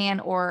birth plan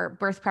or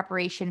birth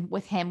preparation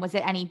with him? Was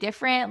it any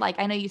different? Like,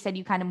 I know you said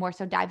you kind of more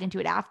so dived into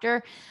it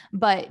after,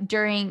 but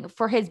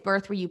for his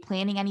birth, were you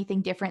planning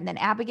anything different than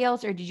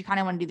Abigail's, or did you kind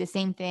of want to do the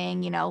same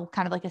thing,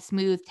 kind of like a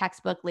smooth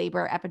textbook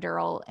labor,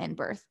 epidural, and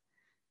birth?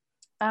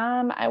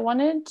 I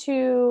wanted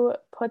to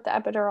put the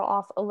epidural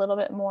off a little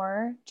bit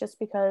more just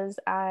because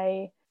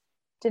I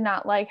did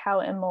not like how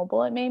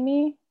immobile it made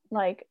me.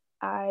 Like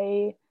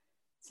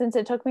since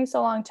it took me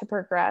so long to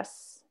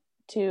progress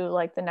to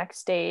like the next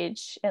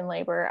stage in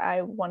labor,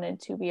 I wanted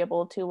to be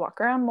able to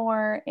walk around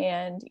more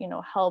and,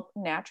 help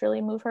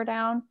naturally move her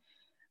down.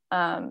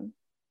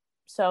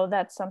 So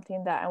that's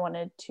something that I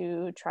wanted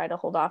to try to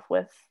hold off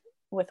with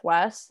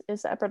Wes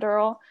is the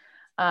epidural.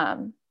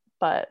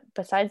 But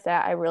besides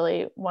that, I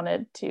really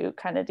wanted to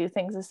kind of do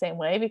things the same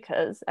way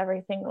because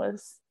everything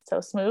was so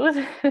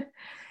smooth.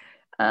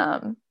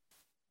 But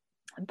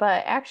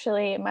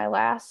actually, my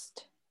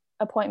last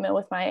appointment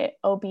with my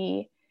OB,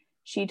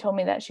 she told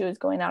me that she was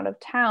going out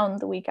of town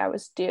the week I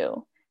was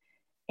due.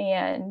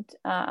 And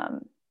I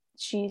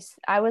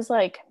was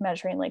like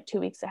measuring like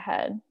 2 weeks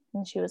ahead.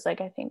 And she was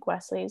like, I think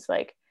Wesley's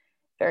like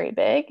very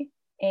big.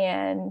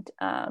 And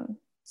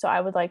so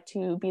I would like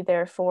to be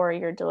there for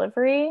your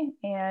delivery.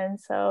 And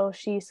so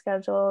she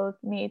scheduled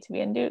me to be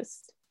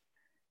induced.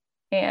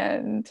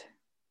 And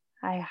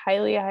I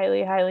highly,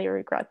 highly, highly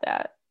regret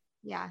that.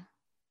 Yeah.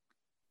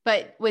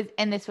 But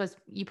this was,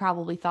 you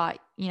probably thought,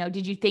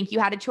 did you think you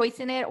had a choice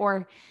in it,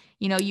 or,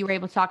 you were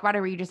able to talk about it,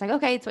 or were you just like,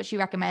 okay, it's what she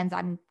recommends,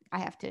 I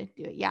have to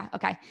do it. Yeah.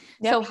 Okay.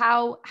 Yep.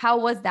 So how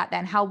was that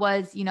then? How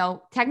was,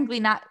 technically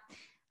not,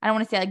 I don't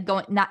want to say like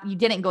you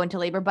didn't go into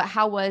labor, but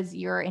how was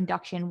your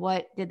induction?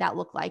 What did that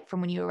look like from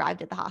when you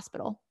arrived at the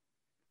hospital?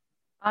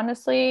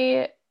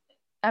 Honestly,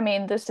 I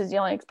mean, this is the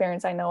only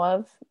experience I know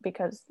of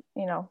because,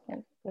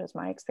 it was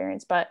my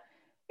experience, but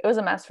it was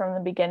a mess from the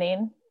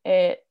beginning.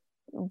 It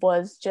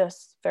was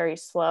just very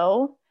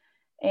slow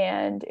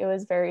and it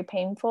was very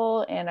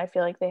painful. And I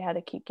feel like they had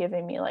to keep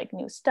giving me like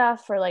new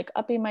stuff or like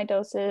upping my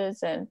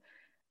doses. And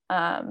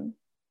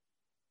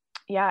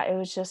yeah, it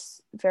was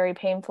just very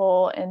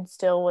painful and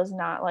still was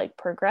not like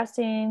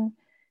progressing.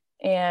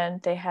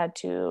 And they had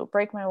to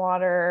break my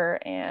water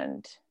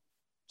and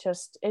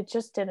it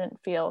just didn't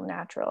feel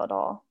natural at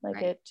all. Like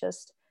right. It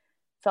just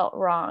felt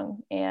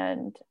wrong.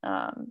 And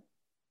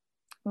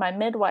my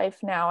midwife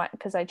now,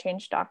 because I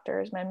changed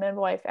doctors, my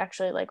midwife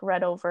actually like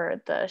read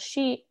over the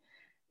sheet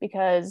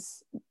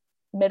because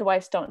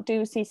midwives don't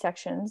do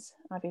C-sections,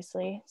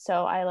 obviously.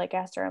 So I like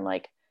asked her, I'm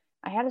like,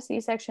 I had a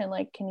C-section,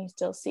 like, can you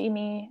still see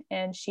me?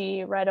 And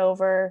she read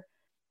over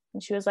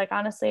and she was like,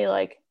 honestly,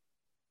 like,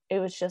 it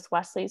was just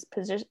Wesley's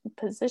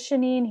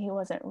positioning. He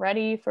wasn't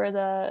ready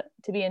to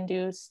be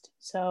induced.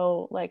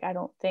 So like, I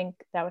don't think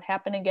that would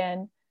happen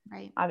again.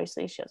 Right.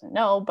 Obviously she doesn't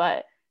know,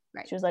 but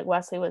right. She was like,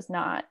 Wesley was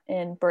not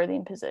in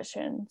birthing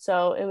position.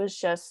 So it was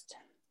just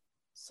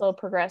slow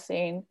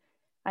progressing.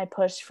 I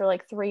pushed for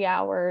like 3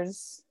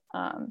 hours.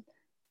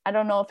 I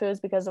don't know if it was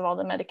because of all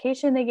the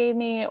medication they gave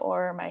me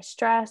or my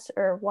stress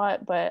or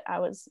what, but I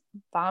was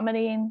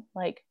vomiting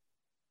like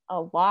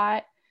a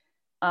lot.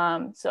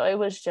 So it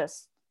was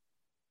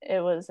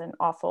an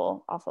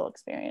awful, awful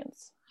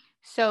experience.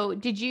 So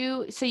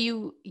you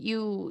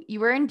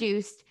were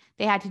induced,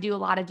 they had to do a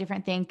lot of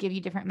different things, give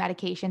you different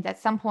medications. At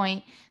some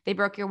point they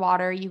broke your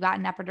water, you got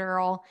an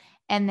epidural,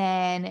 and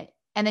then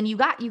you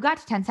got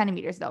to 10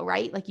 centimeters though,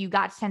 right? Like you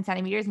got to 10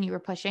 centimeters and you were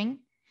pushing.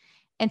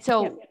 And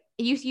so yep.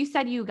 You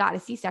said you got a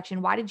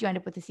C-section. Why did you end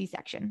up with a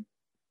C-section?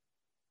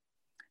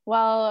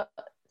 Well,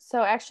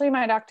 so actually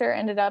my doctor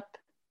ended up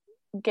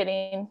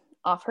getting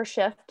off her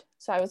shift.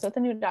 So I was with a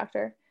new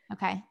doctor.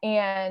 Okay.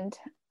 And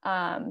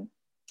I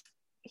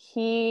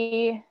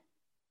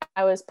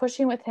was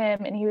pushing with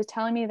him and he was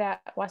telling me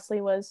that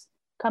Wesley was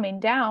coming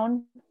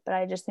down, but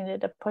I just needed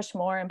to push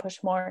more and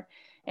push more.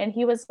 And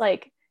he was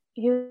kind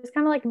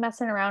of like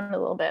messing around a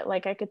little bit.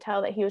 Like I could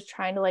tell that he was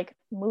trying to like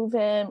move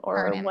him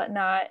or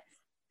whatnot.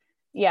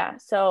 Yeah.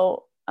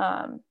 So,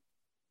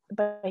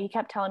 but he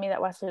kept telling me that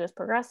Wesley was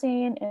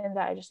progressing and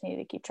that I just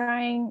needed to keep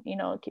trying,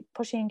 keep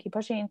pushing.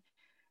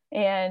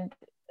 And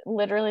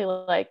literally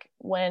like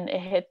when it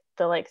hit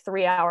the like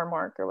 3 hour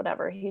mark or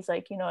whatever, he's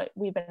like,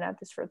 we've been at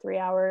this for 3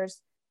 hours.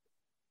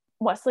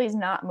 Wesley's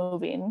not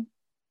moving.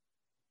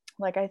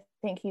 Like, I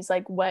think he's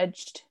like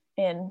wedged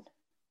in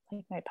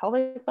like my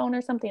pelvic bone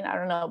or something. I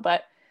don't know.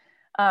 But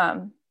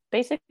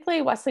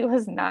basically Wesley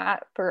was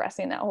not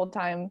progressing that whole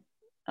time.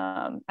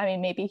 I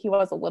mean, maybe he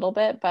was a little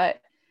bit,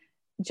 but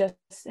just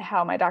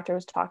how my doctor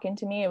was talking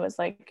to me, it was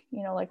like,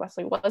 like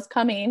Wesley was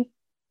coming,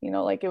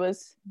 like it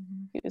was,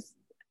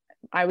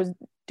 I was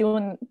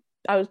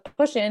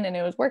pushing and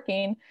it was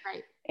working.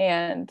 Right.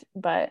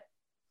 But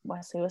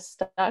Wesley was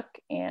stuck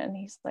and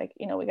he's like,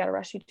 we got to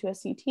rush you to a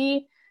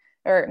CT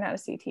or not a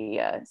CT,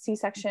 a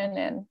C-section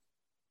and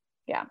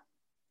get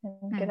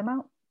him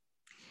out.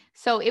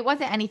 So it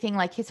wasn't anything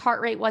like his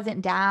heart rate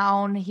wasn't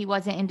down. He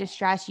wasn't in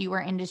distress. You were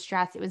in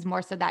distress. It was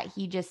more so that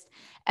he just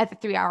at the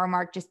 3 hour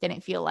mark just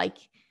didn't feel like,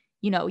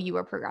 you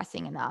were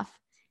progressing enough.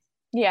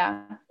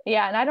 Yeah.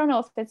 Yeah. And I don't know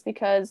if it's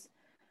because,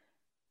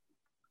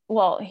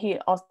 well, he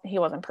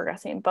wasn't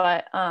progressing,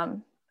 but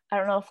I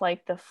don't know if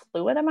like the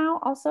fluid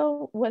amount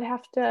also would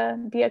have to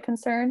be a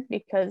concern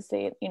because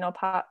they,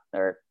 pot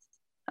or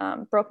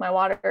broke my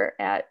water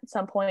at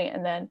some point,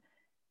 and then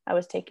I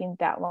was taking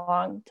that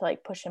long to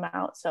like push him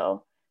out.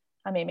 So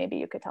I mean, maybe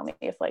you could tell me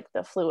if like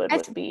the fluid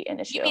would be an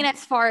You issue. mean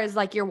as far as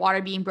like your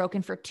water being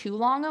broken for too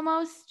long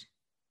almost?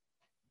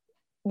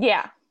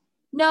 Yeah.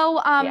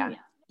 No, Yeah.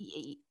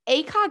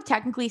 ACOG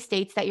technically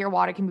states that your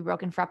water can be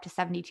broken for up to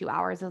 72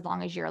 hours as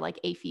long as you're like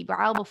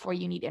afebrile before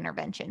you need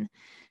intervention.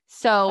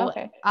 So,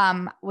 Okay.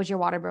 was your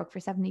water broke for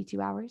 72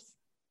 hours?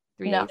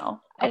 3 days?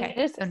 No. Okay. I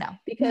just, So no.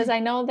 because I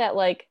know that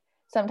like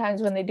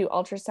sometimes when they do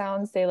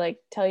ultrasounds, they like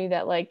tell you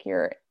that like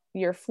your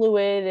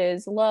fluid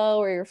is low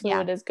or your Yeah.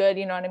 fluid is good,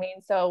 you know what I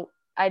mean? So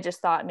I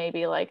just thought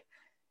maybe like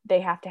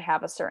they have to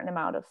have a certain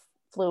amount of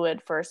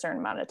fluid for a certain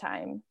amount of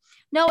time.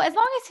 No, as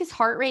long as his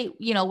heart rate,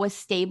 was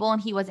stable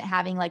and he wasn't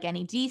having like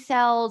any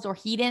decels or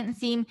he didn't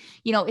seem,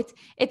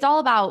 it's all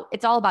about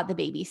the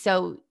baby.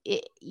 So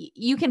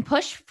you can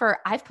push for,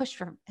 I've pushed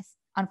for,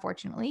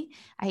 unfortunately,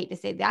 I hate to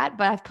say that,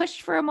 but I've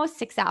pushed for almost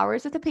 6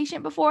 hours with a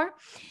patient before.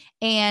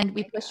 And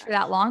we pushed for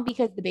that long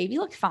because the baby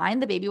looked fine.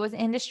 The baby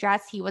wasn't in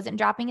distress. He wasn't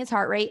dropping his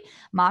heart rate.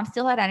 Mom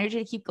still had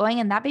energy to keep going.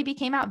 And that baby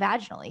came out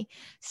vaginally.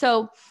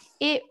 So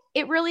it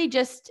really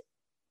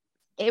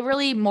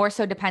more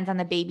so depends on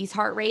the baby's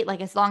heart rate.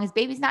 Like as long as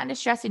baby's not in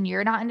distress and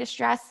you're not in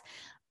distress,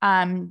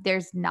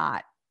 there's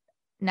not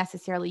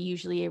necessarily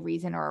usually a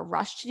reason or a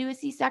rush to do a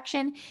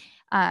C-section.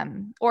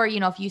 Or,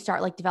 if you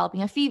start like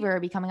developing a fever,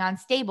 becoming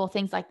unstable,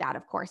 things like that,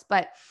 of course.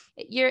 But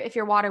if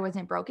your water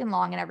wasn't broken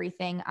long and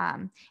everything,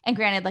 and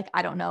granted, like,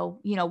 I don't know,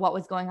 what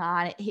was going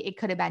on. It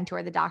could have been to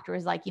where the doctor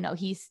was like,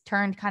 he's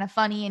turned kind of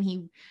funny and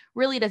he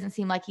really doesn't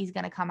seem like he's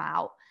going to come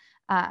out.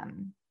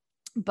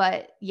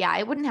 But yeah,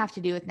 it wouldn't have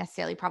to do with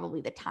necessarily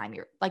probably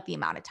the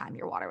amount of time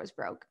your water was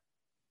broke.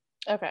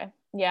 Okay.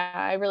 Yeah,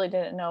 I really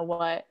didn't know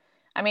what.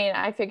 I mean,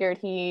 I figured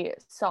he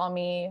saw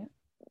me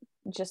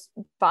just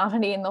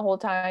vomiting the whole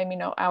time,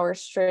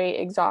 hours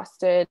straight,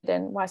 exhausted,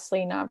 and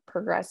Wesley not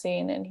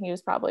progressing. And he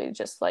was probably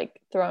just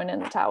like throwing in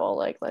the towel,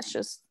 like, let's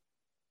just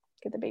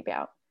get the baby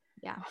out.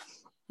 Yeah.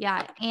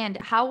 Yeah. And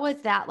how was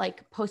that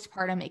like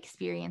postpartum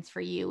experience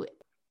for you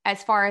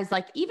as far as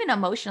like even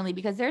emotionally?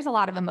 Because there's a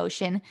lot of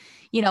emotion,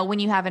 when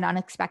you have an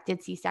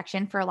unexpected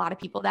C-section. For a lot of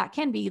people that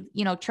can be,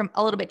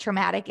 a little bit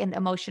traumatic and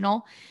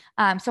emotional.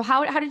 So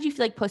how did you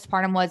feel like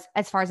postpartum was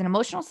as far as an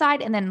emotional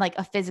side and then like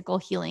a physical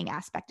healing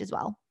aspect as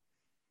well?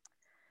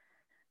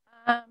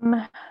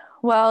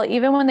 Well,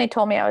 even when they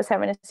told me I was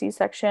having a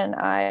C-section,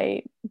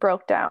 I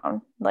broke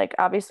down, like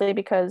obviously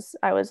because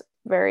I was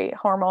very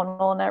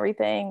hormonal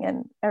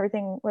and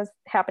everything was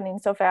happening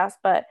so fast.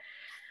 But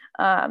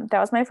that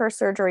was my first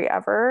surgery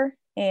ever,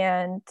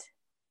 and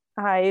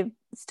I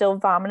still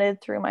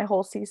vomited through my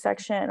whole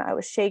C-section. I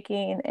was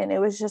shaking, and it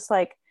was just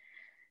like,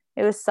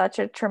 it was such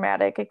a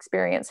traumatic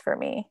experience for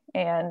me.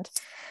 And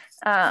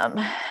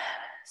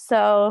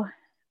so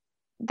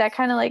that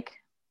kind of like,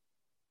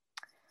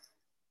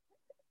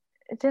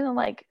 it didn't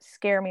like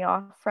scare me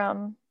off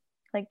from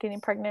like getting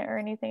pregnant or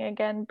anything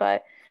again,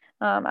 but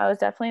I was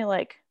definitely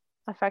like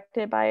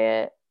affected by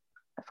it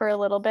for a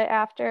little bit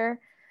after.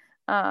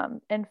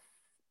 And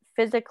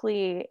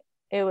physically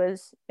it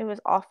was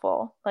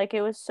awful. Like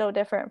it was so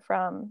different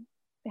from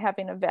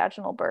having a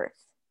vaginal birth.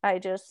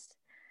 I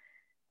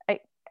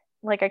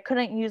like I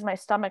couldn't use my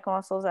stomach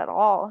muscles at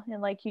all.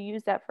 And like you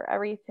use that for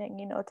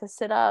everything, to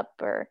sit up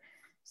or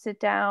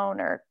sit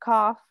down or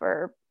cough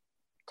or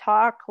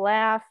talk,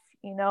 laugh,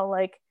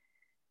 like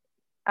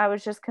I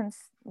was just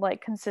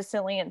like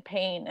consistently in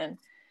pain. And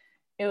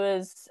it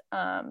was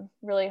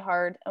really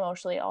hard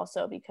emotionally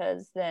also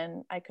because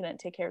then I couldn't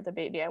take care of the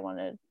baby I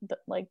wanted,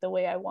 like the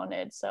way I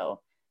wanted. So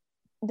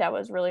that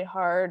was really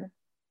hard,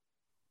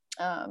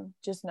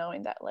 just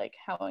knowing that like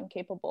how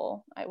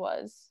incapable I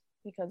was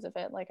because of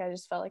it. Like I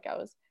just felt like I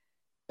was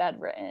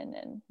bedridden.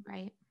 And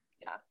Right.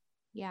 yeah.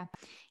 Yeah.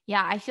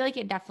 Yeah. I feel like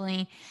it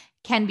definitely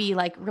can be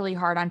like really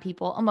hard on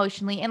people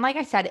emotionally. And like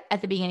I said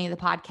at the beginning of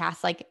the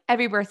podcast, like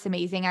every birth's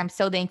amazing. I'm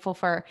so thankful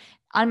for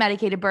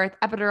unmedicated birth,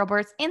 epidural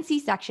births, and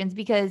C-sections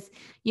because,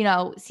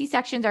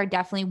 C-sections are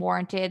definitely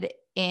warranted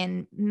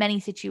in many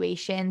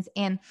situations.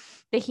 And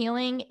the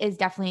healing is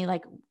definitely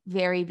like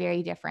very,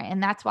 very different.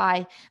 And that's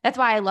why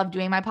I love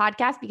doing my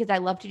podcast, because I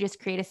love to just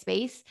create a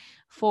space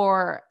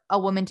for a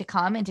woman to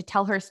come and to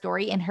tell her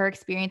story and her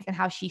experience and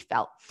how she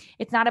felt.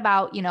 It's not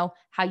about,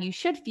 how you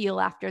should feel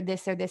after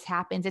this or this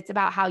happens. It's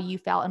about how you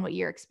felt and what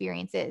your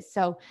experience is.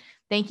 So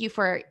thank you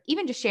for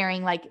even just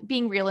sharing, like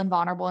being real and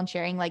vulnerable and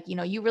sharing, like,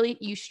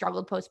 you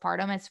struggled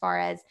postpartum as far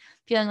as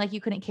feeling like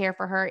you couldn't care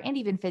for her and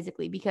even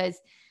physically, because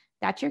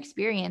that's your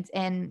experience.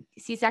 And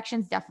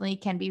C-sections definitely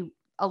can be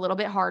a little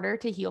bit harder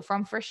to heal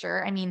from for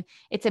sure. I mean,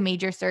 it's a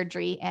major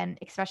surgery, and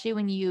especially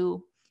when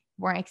you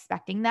weren't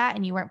expecting that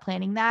and you weren't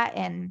planning that,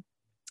 and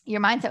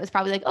your mindset was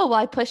probably like, oh, well,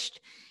 I pushed,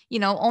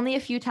 only a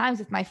few times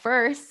with my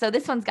first, so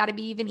this one's got to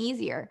be even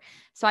easier.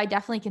 So I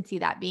definitely can see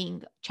that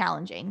being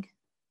challenging.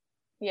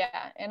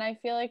 Yeah. And I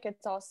feel like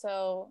it's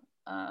also,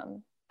 I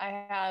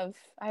have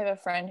a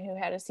friend who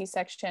had a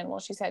C-section. Well,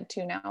 she's had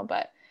two now,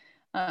 but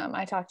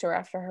I talked to her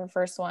after her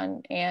first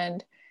one,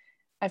 and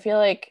I feel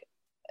like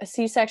a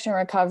C-section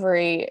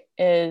recovery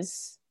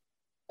is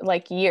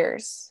like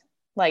years.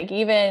 Like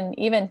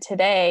even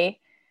today,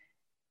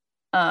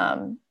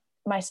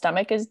 my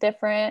stomach is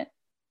different.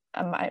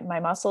 My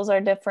muscles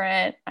are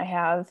different. I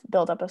have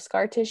buildup of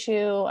scar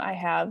tissue. I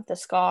have the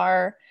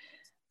scar.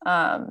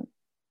 Um,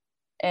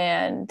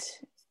 and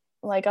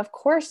like, of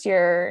course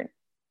you're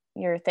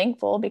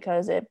thankful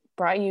because it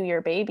brought you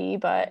your baby,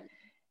 but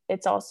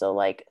it's also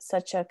like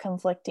such a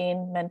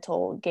conflicting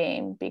mental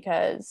game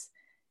because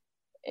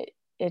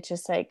it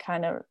just like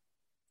kind of,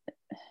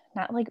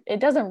 not like, it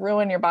doesn't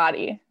ruin your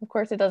body. Of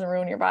course it doesn't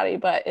ruin your body,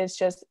 but it's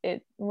just,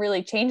 it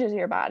really changes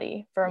your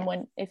body from Yes.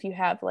 when, if you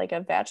have like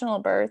a vaginal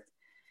birth,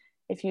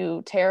 if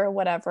you tear or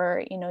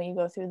whatever, you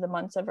go through the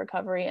months of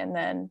recovery, and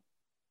then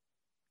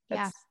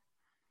Yeah. that's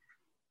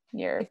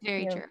your It's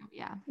very true.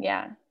 Yeah.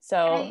 yeah. And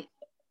So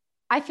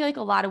I feel like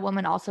a lot of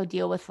women also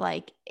deal with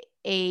like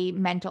a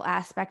mental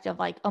aspect of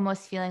like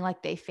almost feeling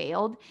like they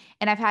failed.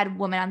 And I've had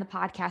women on the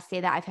podcast say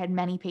that. I've had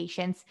many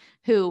patients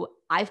who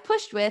I've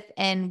pushed with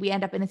and we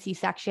end up in a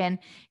C-section,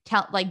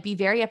 be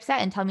very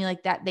upset and tell me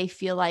like that they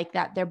feel like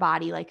that their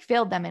body like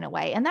failed them in a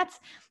way. And that's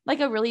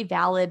like a really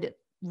valid,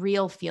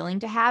 real feeling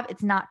to have.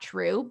 It's not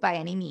true by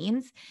any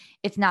means.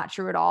 It's not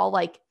true at all.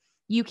 Like,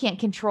 you can't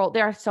control.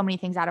 There are so many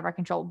things out of our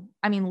control.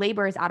 I mean,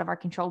 labor is out of our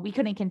control. We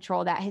couldn't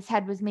control that. His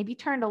head was maybe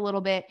turned a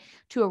little bit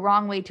to a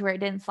wrong way to where it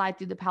didn't slide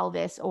through the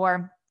pelvis,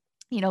 or,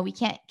 we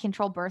can't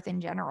control birth in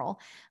general,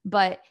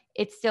 but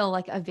it's still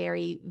like a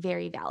very,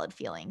 very valid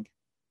feeling.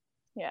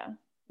 yeah.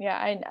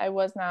 Yeah. I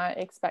was not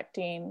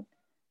expecting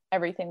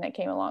everything that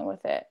came along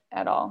with it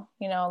at all.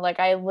 Like,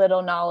 I had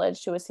little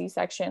knowledge to a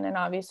C-section, and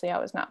obviously I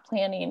was not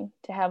planning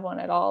to have one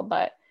at all,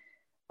 but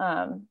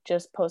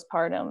just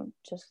postpartum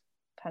just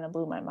kind of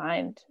blew my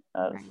mind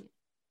of Right.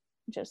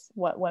 just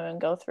what women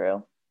go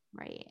through.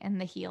 Right.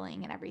 And the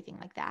healing and everything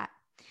like that.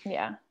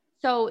 Yeah.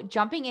 So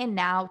jumping in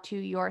now to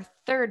your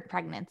third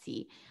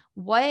pregnancy,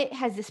 what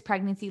has this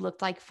pregnancy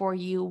looked like for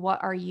you?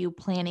 What are you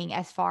planning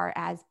as far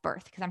as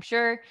birth? Because I'm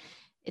sure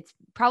it's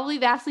probably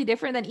vastly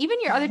different than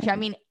even your other two. I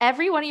mean,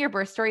 every one of your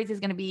birth stories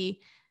is going to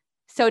be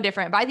so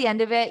different. By the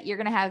end of it, you're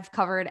going to have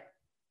covered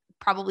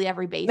probably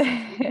every base,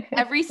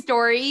 every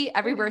story,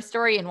 every birth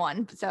story in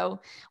one. So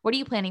what are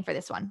you planning for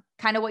this one?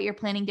 Kind of what you're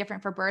planning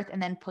different for birth and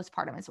then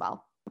postpartum as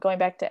well. Going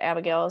back to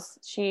Abigail's,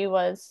 she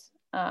was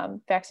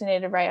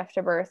vaccinated right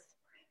after birth.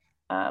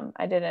 I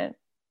don't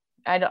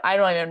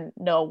even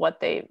know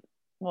what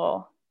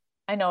well,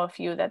 I know a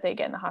few that they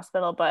get in the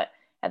hospital, but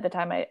at the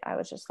time I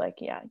was just like,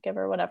 yeah, give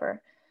her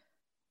whatever.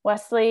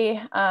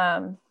 Wesley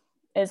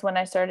is when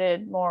I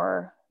started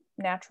more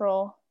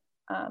natural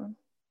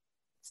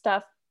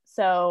stuff.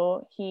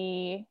 So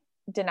he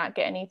did not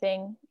get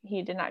anything.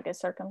 He did not get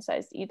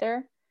circumcised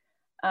either.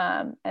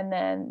 And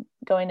then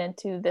going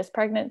into this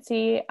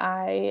pregnancy,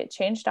 I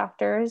changed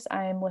doctors.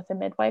 I'm with a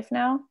midwife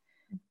now,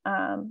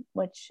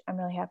 which I'm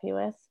really happy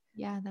with.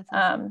 Yeah, that's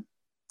awesome.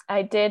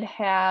 I did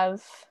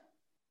have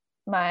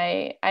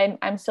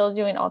I'm still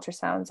doing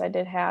ultrasounds. I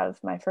did have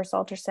my first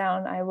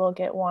ultrasound. I will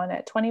get one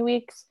at 20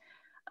 weeks.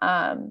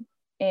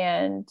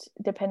 And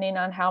depending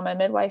on how my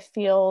midwife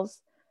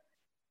feels,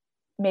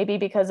 maybe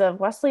because of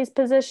Wesley's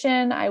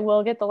position, I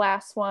will get the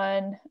last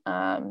one.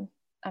 I'm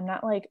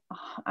not like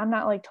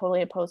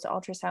totally opposed to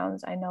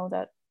ultrasounds. I know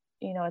that,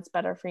 it's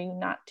better for you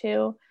not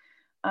to.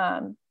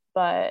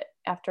 But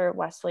after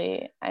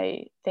Wesley,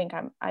 I think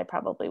I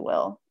probably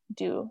will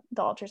do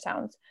the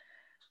ultrasounds.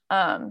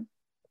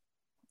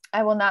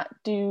 I will not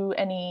do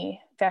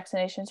any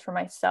vaccinations for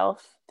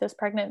myself this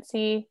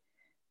pregnancy,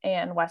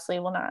 and Wesley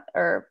will not,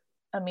 or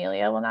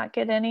Amelia will not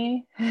get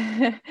any.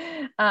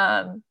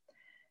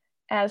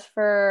 As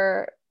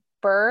for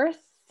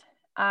birth,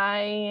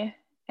 I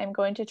am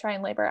going to try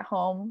and labor at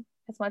home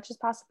as much as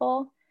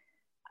possible.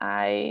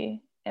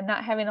 I am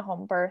not having a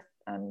home birth.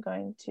 I'm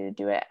going to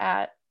do it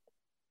at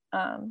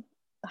the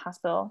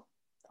hospital,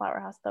 Flower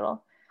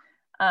Hospital.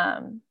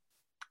 I'm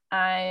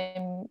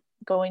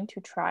going to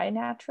try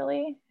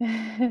naturally.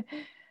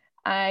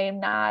 I'm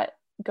not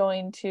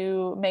going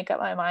to make up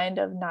my mind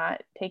of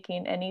not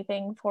taking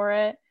anything for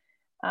it,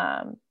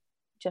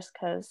 just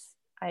because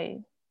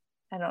I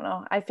don't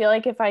know. I feel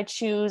like if I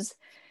choose,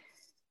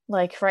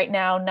 like right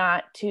now,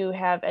 not to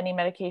have any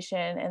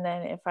medication, and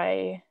then if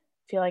I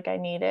feel like I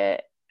need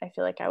it, I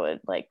feel like I would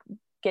like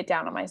get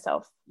down on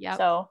myself. Yep.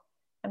 So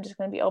I'm just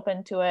going to be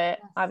open to it.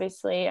 Yes.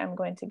 Obviously, I'm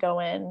going to go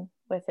in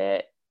with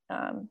it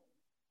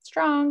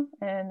strong,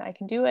 and I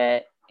can do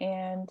it.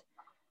 And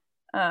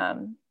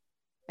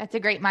that's a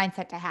great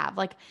mindset to have.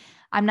 Like,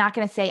 I'm not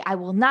going to say I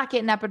will not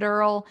get an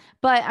epidural,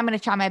 but I'm going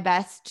to try my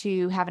best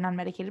to have an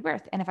unmedicated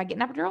birth. And if I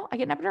get an epidural, I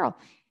get an epidural.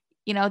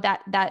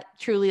 That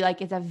truly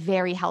like is a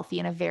very healthy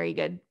and a very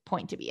good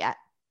point to be at.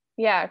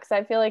 Yeah, because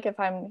I feel like if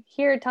I'm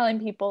here telling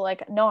people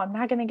like, no, I'm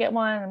not going to get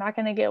one, I'm not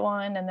going to get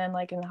one. And then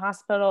like in the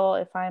hospital,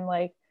 if I'm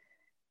like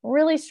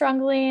really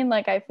struggling.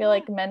 Like I feel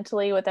like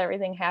mentally with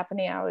everything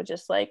happening, I would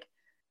just like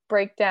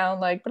break down,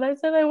 like, but I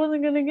said I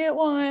wasn't gonna get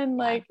one.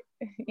 Yeah. Like,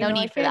 No I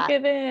need for can't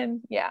that. get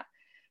in. Yeah.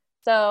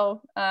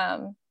 So,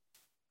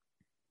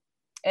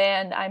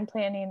 and I'm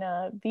planning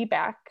a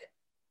VBAC.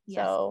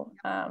 Yes. So,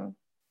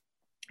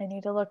 I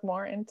need to look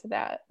more into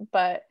that.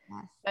 But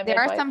Yes. my There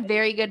are midwife, some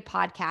very good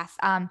podcasts.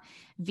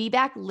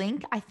 VBAC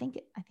Link, I think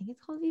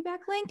it's called VBAC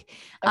Link,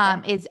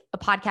 okay. is a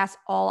podcast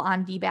all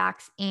on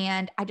VBACs.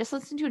 And I just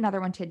listened to another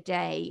one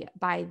today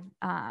by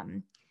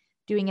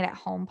Doing It at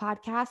Home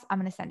podcast. I'm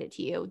going to send it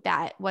to you.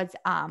 That was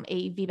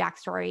a VBAC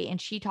story.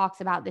 And she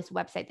talks about this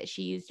website that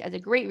she used as a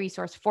great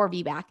resource for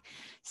VBAC.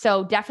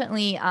 So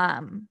definitely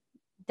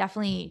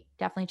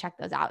check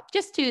those out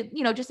just to,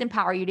 just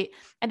empower you to,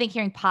 I think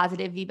hearing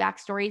positive VBAC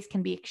stories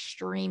can be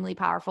extremely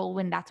powerful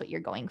when that's what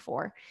you're going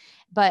for.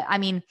 But I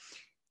mean,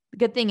 the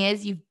good thing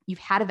is you've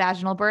had a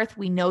vaginal birth.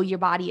 We know your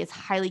body is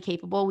highly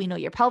capable. We know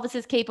your pelvis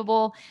is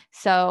capable.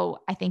 So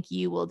I think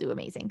you will do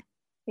amazing.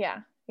 Yeah.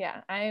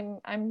 Yeah.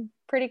 I'm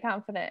pretty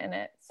confident in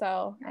it.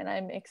 So, and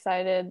I'm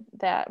excited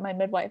that my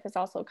midwife is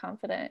also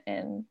confident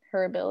in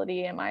her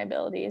ability and my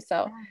ability.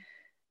 So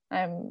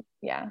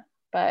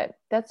but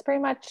that's pretty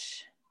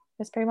much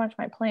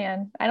my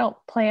plan. I don't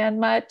plan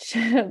much,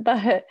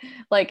 but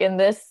like in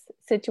this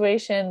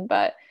situation,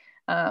 but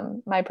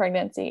my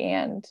pregnancy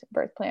and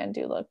birth plan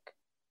do look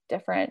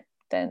different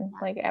than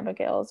like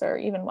Abigail's or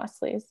even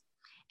Wesley's.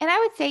 And I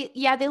would say,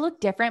 yeah, they look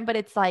different, but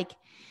it's like,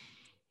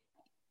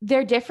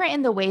 they're different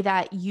in the way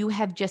that you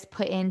have just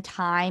put in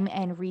time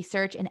and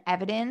research and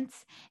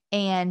evidence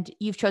and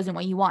you've chosen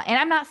what you want. And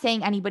I'm not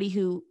saying anybody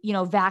who,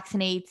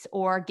 vaccinates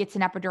or gets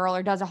an epidural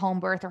or does a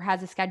home birth or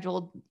has a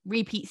scheduled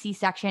repeat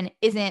C-section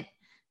isn't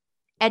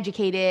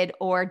educated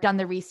or done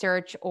the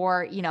research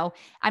or,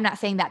 I'm not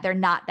saying that they're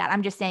not that.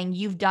 I'm just saying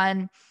you've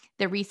done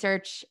the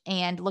research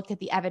and looked at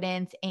the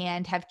evidence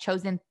and have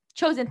chosen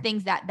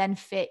things that then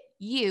fit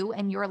you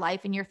and your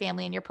life and your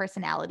family and your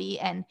personality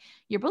and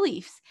your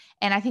beliefs.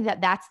 And I think that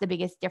that's the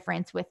biggest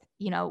difference with,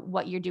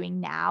 what you're doing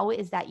now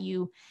is that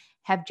you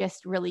have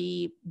just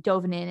really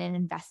dove in and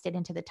invested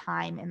into the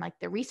time and like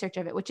the research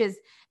of it, which is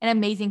an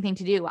amazing thing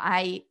to do.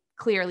 I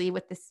clearly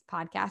with this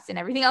podcast and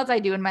everything else I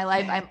do in my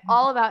life, I'm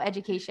all about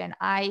education.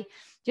 I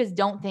just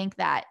don't think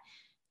that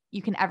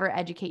you can ever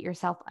educate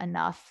yourself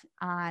enough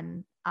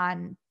on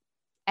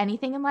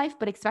anything in life,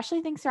 but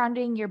especially things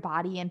surrounding your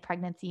body and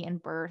pregnancy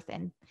and birth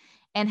and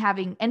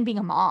being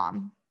a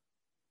mom.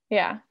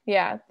 Yeah.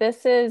 Yeah.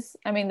 This is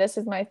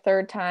my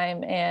third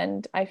time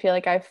and I feel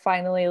like I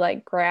finally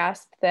like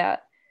grasped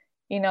that,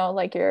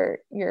 like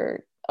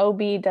your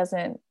OB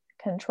doesn't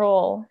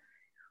control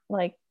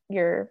like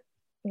your,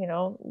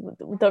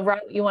 the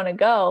route you want to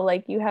go.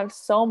 Like you have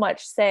so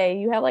much say.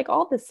 You have like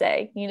all the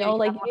say, Yeah, you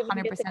like have you even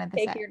 100% get to of the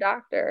take say. your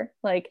doctor.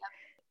 Like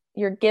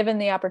you're given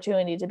the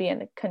opportunity to be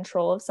in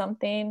control of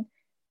something.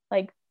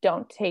 Like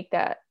don't take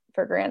that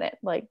for granted.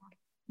 Like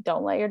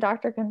don't let your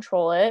doctor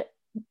control it.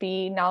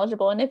 Be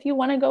knowledgeable. And if you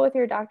want to go with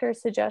your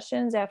doctor's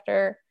suggestions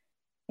after,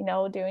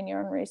 doing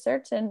your own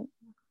research, and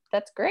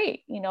that's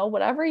great.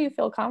 Whatever you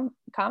feel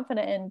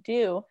confident in,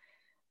 do.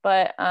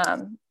 But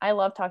I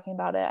love talking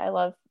about it. I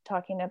love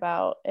talking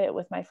about it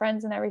with my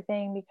friends and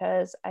everything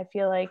because I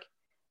feel like,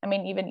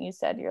 even you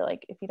said you're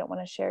like, if you don't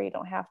want to share, you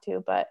don't have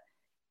to. But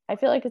I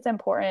feel like it's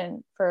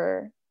important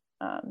to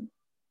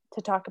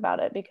talk about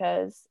it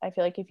because I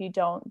feel like if you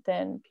don't,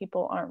 then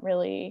people aren't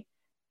really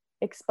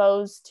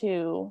exposed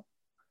to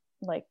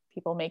like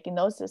people making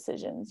those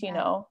decisions,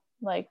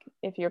 like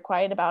if you're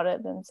quiet about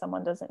it, then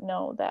someone doesn't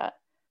know that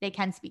they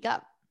can speak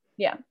up.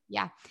 Yeah.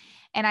 Yeah.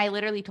 And I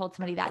literally told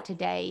somebody that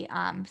today,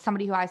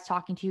 somebody who I was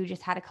talking to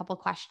just had a couple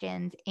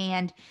questions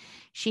and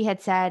she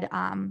had said,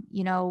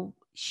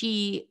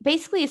 she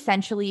basically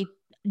essentially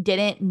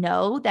didn't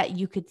know that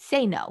you could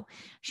say no.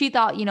 She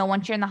thought,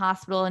 once you're in the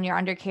hospital and you're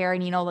under care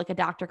and, like a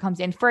doctor comes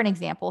in for an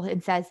example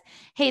and says,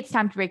 hey, it's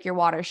time to break your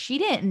water. She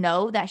didn't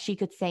know that she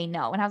could say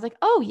no. And I was like,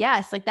 oh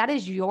yes, like that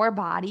is your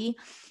body.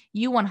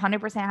 You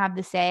 100% have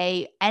the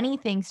say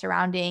anything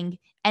surrounding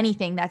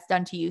anything that's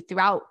done to you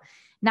throughout,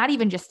 not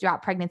even just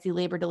throughout pregnancy,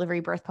 labor,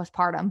 delivery, birth,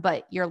 postpartum,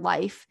 but your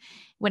life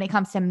when it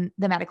comes to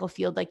the medical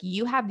field. Like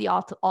you have the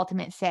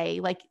ultimate say.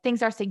 Like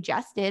things are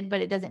suggested, but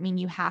it doesn't mean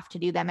you have to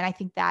do them. And I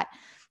think that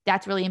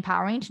that's really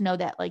empowering to know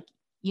that like,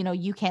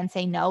 you can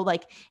say no.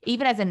 Like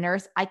even as a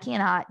nurse, I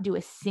cannot do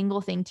a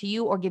single thing to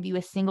you or give you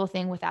a single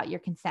thing without your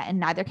consent. And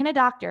neither can a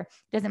doctor.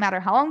 Doesn't matter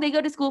how long they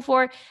go to school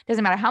for,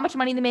 doesn't matter how much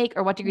money they make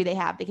or what degree they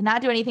have. They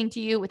cannot do anything to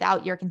you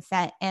without your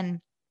consent. And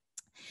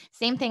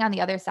same thing on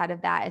the other side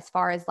of that, as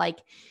far as like,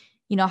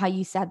 how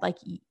you said, like,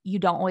 you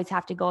don't always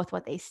have to go with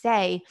what they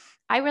say.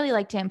 I really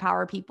like to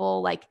empower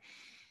people. Like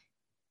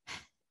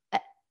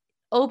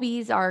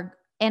OBs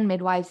and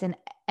midwives and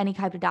any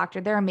type of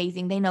doctor, they're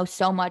amazing. They know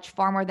so much,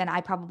 far more than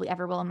I probably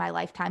ever will in my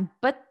lifetime,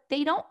 but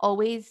they don't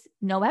always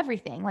know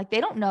everything. Like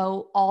they don't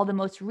know all the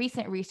most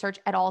recent research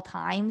at all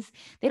times.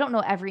 They don't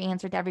know every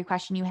answer to every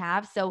question you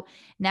have. So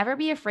never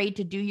be afraid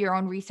to do your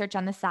own research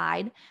on the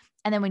side.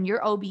 And then when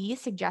your OB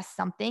suggests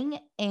something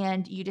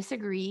and you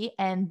disagree,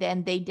 and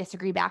then they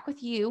disagree back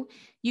with you,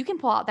 you can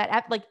pull out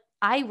that, like,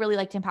 I really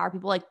like to empower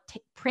people, like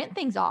print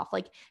things off,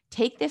 like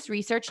take this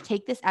research,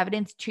 take this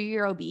evidence to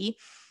your OB,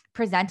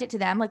 present it to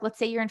them. Like, let's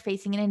say you're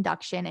facing an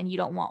induction and you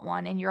don't want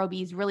one and your OB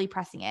is really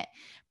pressing it.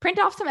 Print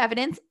off some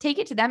evidence, take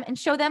it to them and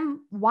show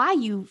them why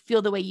you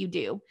feel the way you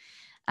do.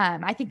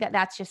 I think that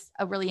that's just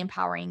a really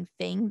empowering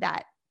thing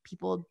that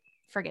people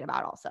forget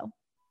about also.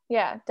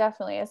 Yeah,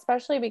 definitely.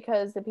 Especially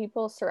because the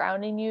people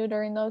surrounding you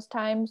during those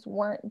times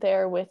weren't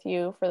there with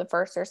you for the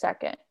first or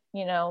second,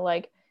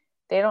 like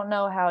they don't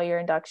know how your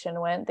induction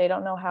went. They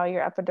don't know how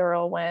your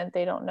epidural went.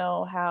 They don't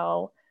know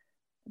how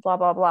blah,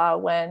 blah, blah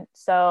went.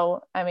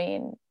 So, I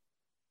mean,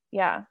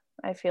 yeah,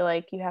 I feel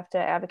like you have to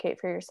advocate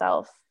for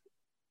yourself,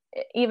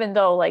 even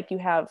though like you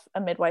have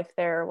a midwife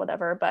there or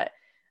whatever, but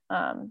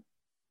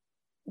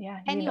yeah,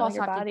 and you you know also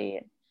your have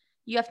body.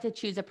 you have to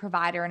choose a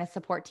provider and a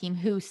support team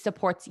who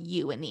supports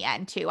you in the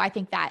end too. I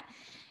think that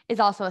is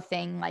also a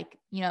thing. Like,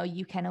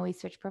 you can always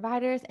switch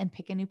providers and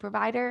pick a new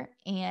provider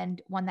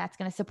and one that's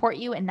going to support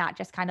you and not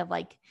just kind of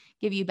like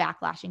give you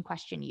backlash and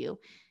question you.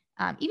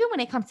 Even when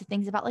it comes to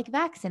things about like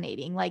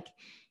vaccinating, like,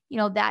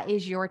 that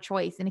is your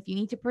choice. And if you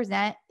need to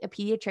present a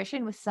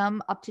pediatrician with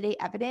some up-to-date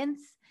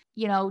evidence,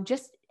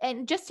 just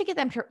to get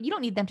them to, you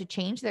don't need them to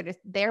change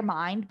their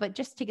mind, but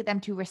just to get them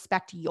to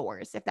respect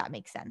yours, if that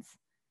makes sense.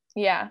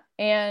 Yeah.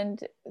 And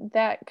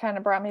that kind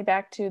of brought me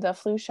back to the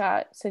flu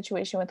shot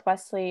situation with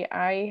Wesley.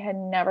 I had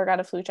never got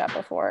a flu shot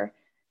before.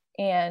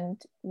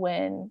 And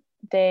when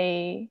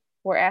they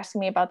were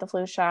asking me about the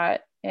flu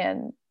shot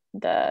and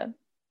the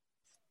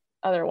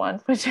other one,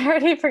 which I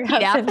already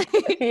forgot. Yeah.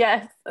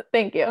 Yes.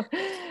 Thank you.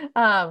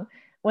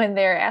 When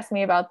they're asking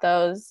me about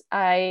those,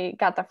 I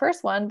got the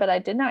first one, but I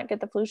did not get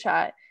the flu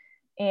shot.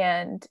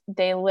 And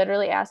they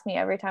literally asked me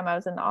every time I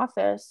was in the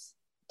office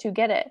to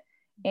get it.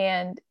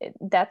 And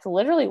that's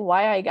literally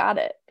why I got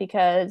it,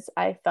 because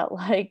I felt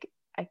like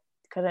I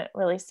couldn't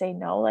really say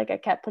no. Like I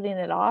kept putting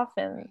it off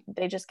and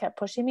they just kept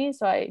pushing me.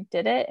 So I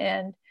did it.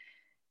 And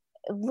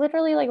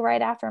literally like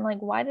right after, I'm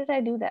like, why did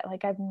I do that?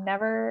 Like I've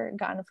never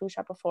gotten a flu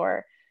shot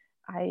before.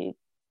 I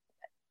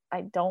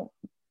don't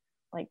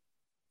like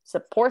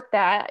support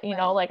that,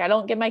 Right. like I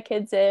don't give my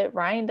kids it.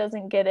 Ryan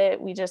doesn't get it.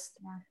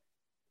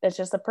 It's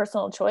just a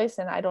personal choice.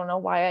 And I don't know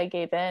why I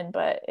gave in,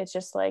 but it's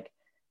just like,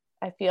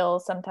 I feel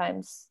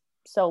sometimes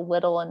so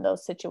little in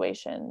those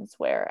situations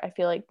where I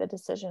feel like the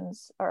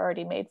decisions are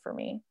already made for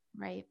me.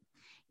 Right.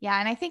 Yeah.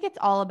 And I think it's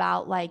all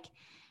about like,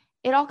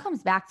 it all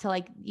comes back to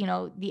like,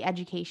 the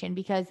education,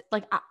 because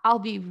like, I'll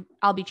be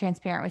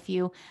transparent with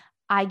you.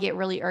 I get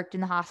really irked in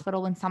the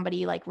hospital when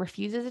somebody like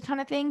refuses a ton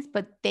of things,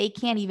 but they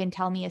can't even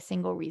tell me a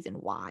single reason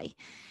why.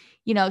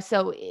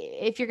 So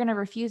if you're going to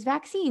refuse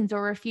vaccines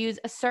or refuse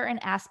a certain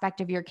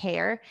aspect of your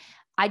care,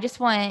 I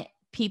just want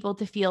people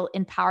to feel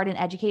empowered and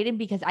educated,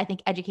 because I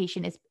think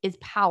education is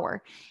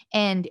power.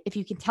 And if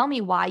you can tell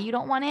me why you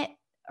don't want it,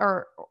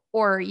 or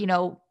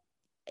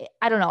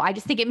I don't know, I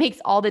just think it makes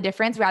all the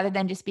difference, rather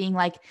than just being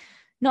like,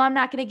 no, I'm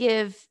not going to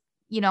give,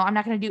 I'm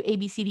not going to do A,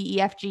 B, C, D, E,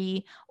 F,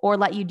 G, or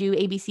let you do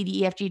A, B, C,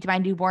 D, E, F, G to my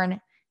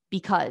newborn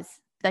because,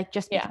 like,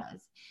 just because. Yeah.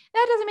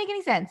 That doesn't make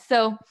any sense.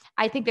 So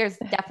I think there's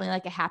definitely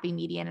like a happy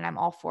median, and I'm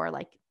all for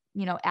like,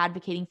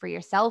 advocating for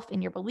yourself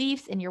and your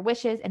beliefs and your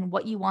wishes and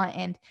what you want.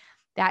 And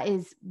that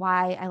is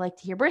why I like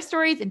to hear birth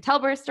stories and tell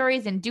birth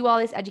stories and do all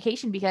this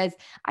education, because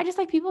I just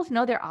like people to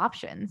know their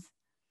options.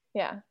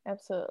 Yeah,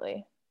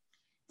 absolutely.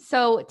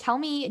 So tell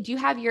me, do you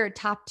have your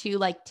top 2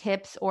 like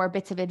tips or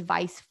bits of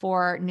advice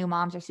for new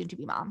moms or soon to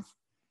be moms?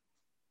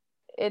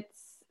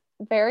 It's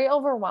very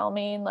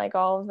overwhelming, like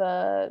all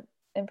the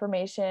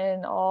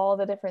information, all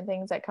the different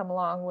things that come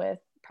along with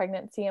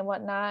pregnancy and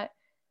whatnot.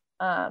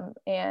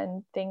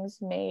 And things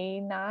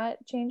may not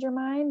change your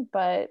mind,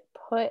 but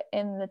put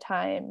in the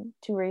time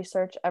to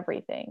research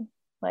everything.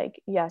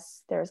 Like,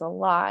 yes, there's a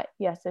lot.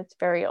 Yes, it's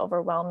very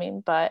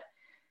overwhelming, but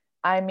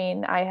I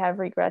mean, I have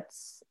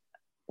regrets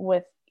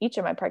with each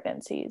of my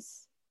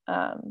pregnancies.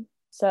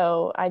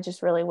 So I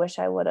just really wish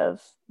I would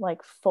have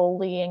like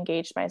fully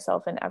engaged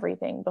myself in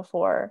everything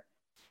before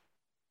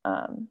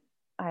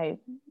I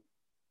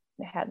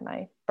had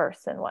my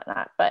births and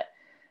whatnot. But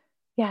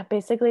yeah,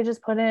 basically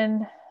just put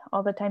in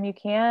all the time you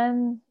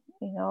can,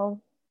 Yeah.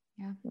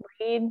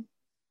 read.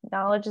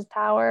 Knowledge is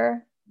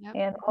power. Yep.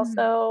 And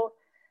also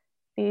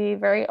be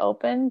very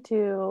open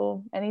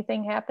to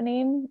anything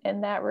happening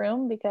in that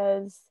room,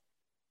 because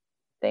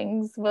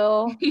things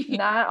will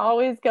not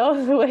always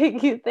go the way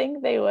you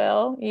think they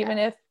will, even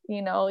if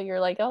you're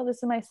like, oh, this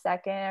is my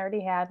second, I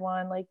already had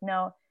one. Like,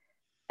 no,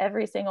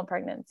 every single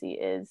pregnancy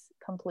is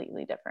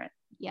completely different.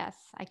 Yes,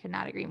 I could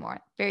not agree more.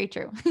 Very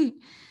true.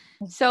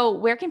 So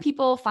where can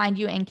people find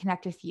you and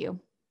connect with you?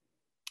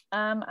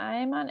 I'm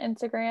on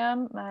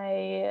Instagram.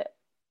 My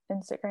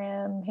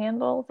Instagram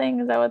handle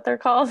thing, is that what they're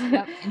called?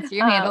 Yep,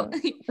 Instagram handle.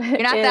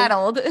 You're not that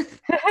old.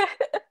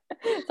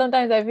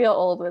 Sometimes I feel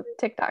old with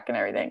TikTok and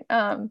everything.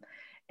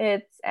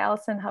 It's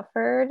Allison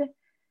Hufford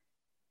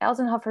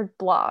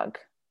blog.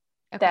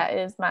 Okay. That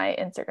is my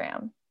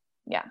Instagram.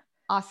 Yeah.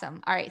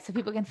 Awesome. All right. So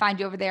people can find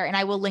you over there, and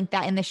I will link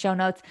that in the show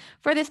notes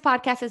for this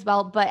podcast as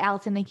well. But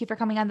Allison, thank you for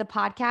coming on the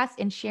podcast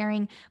and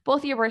sharing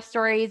both of your birth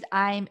stories.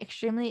 I'm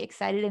extremely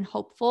excited and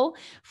hopeful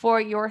for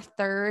your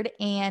third.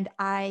 And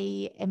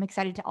I am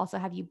excited to also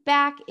have you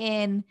back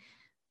in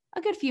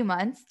a good few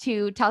months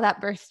to tell that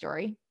birth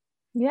story.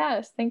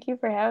 Yes. Thank you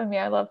for having me.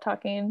 I love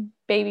talking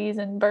babies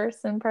and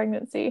births and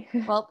pregnancy.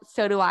 Well,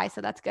 so do I.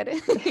 So that's good.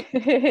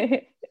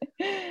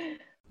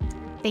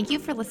 Thank you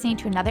for listening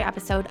to another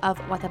episode of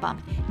What the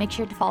Bump. Make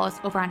sure to follow us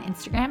over on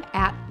Instagram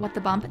at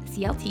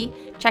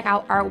WhatTheBumpCLT. Check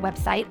out our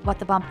website,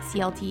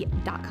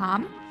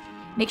 whatthebumpclt.com.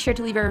 Make sure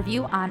to leave a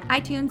review on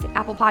iTunes,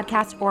 Apple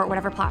Podcasts, or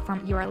whatever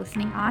platform you are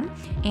listening on.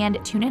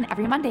 And tune in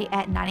every Monday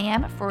at 9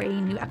 a.m. for a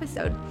new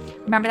episode.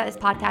 Remember that this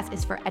podcast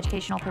is for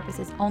educational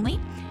purposes only.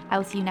 I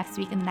will see you next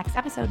week in the next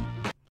episode.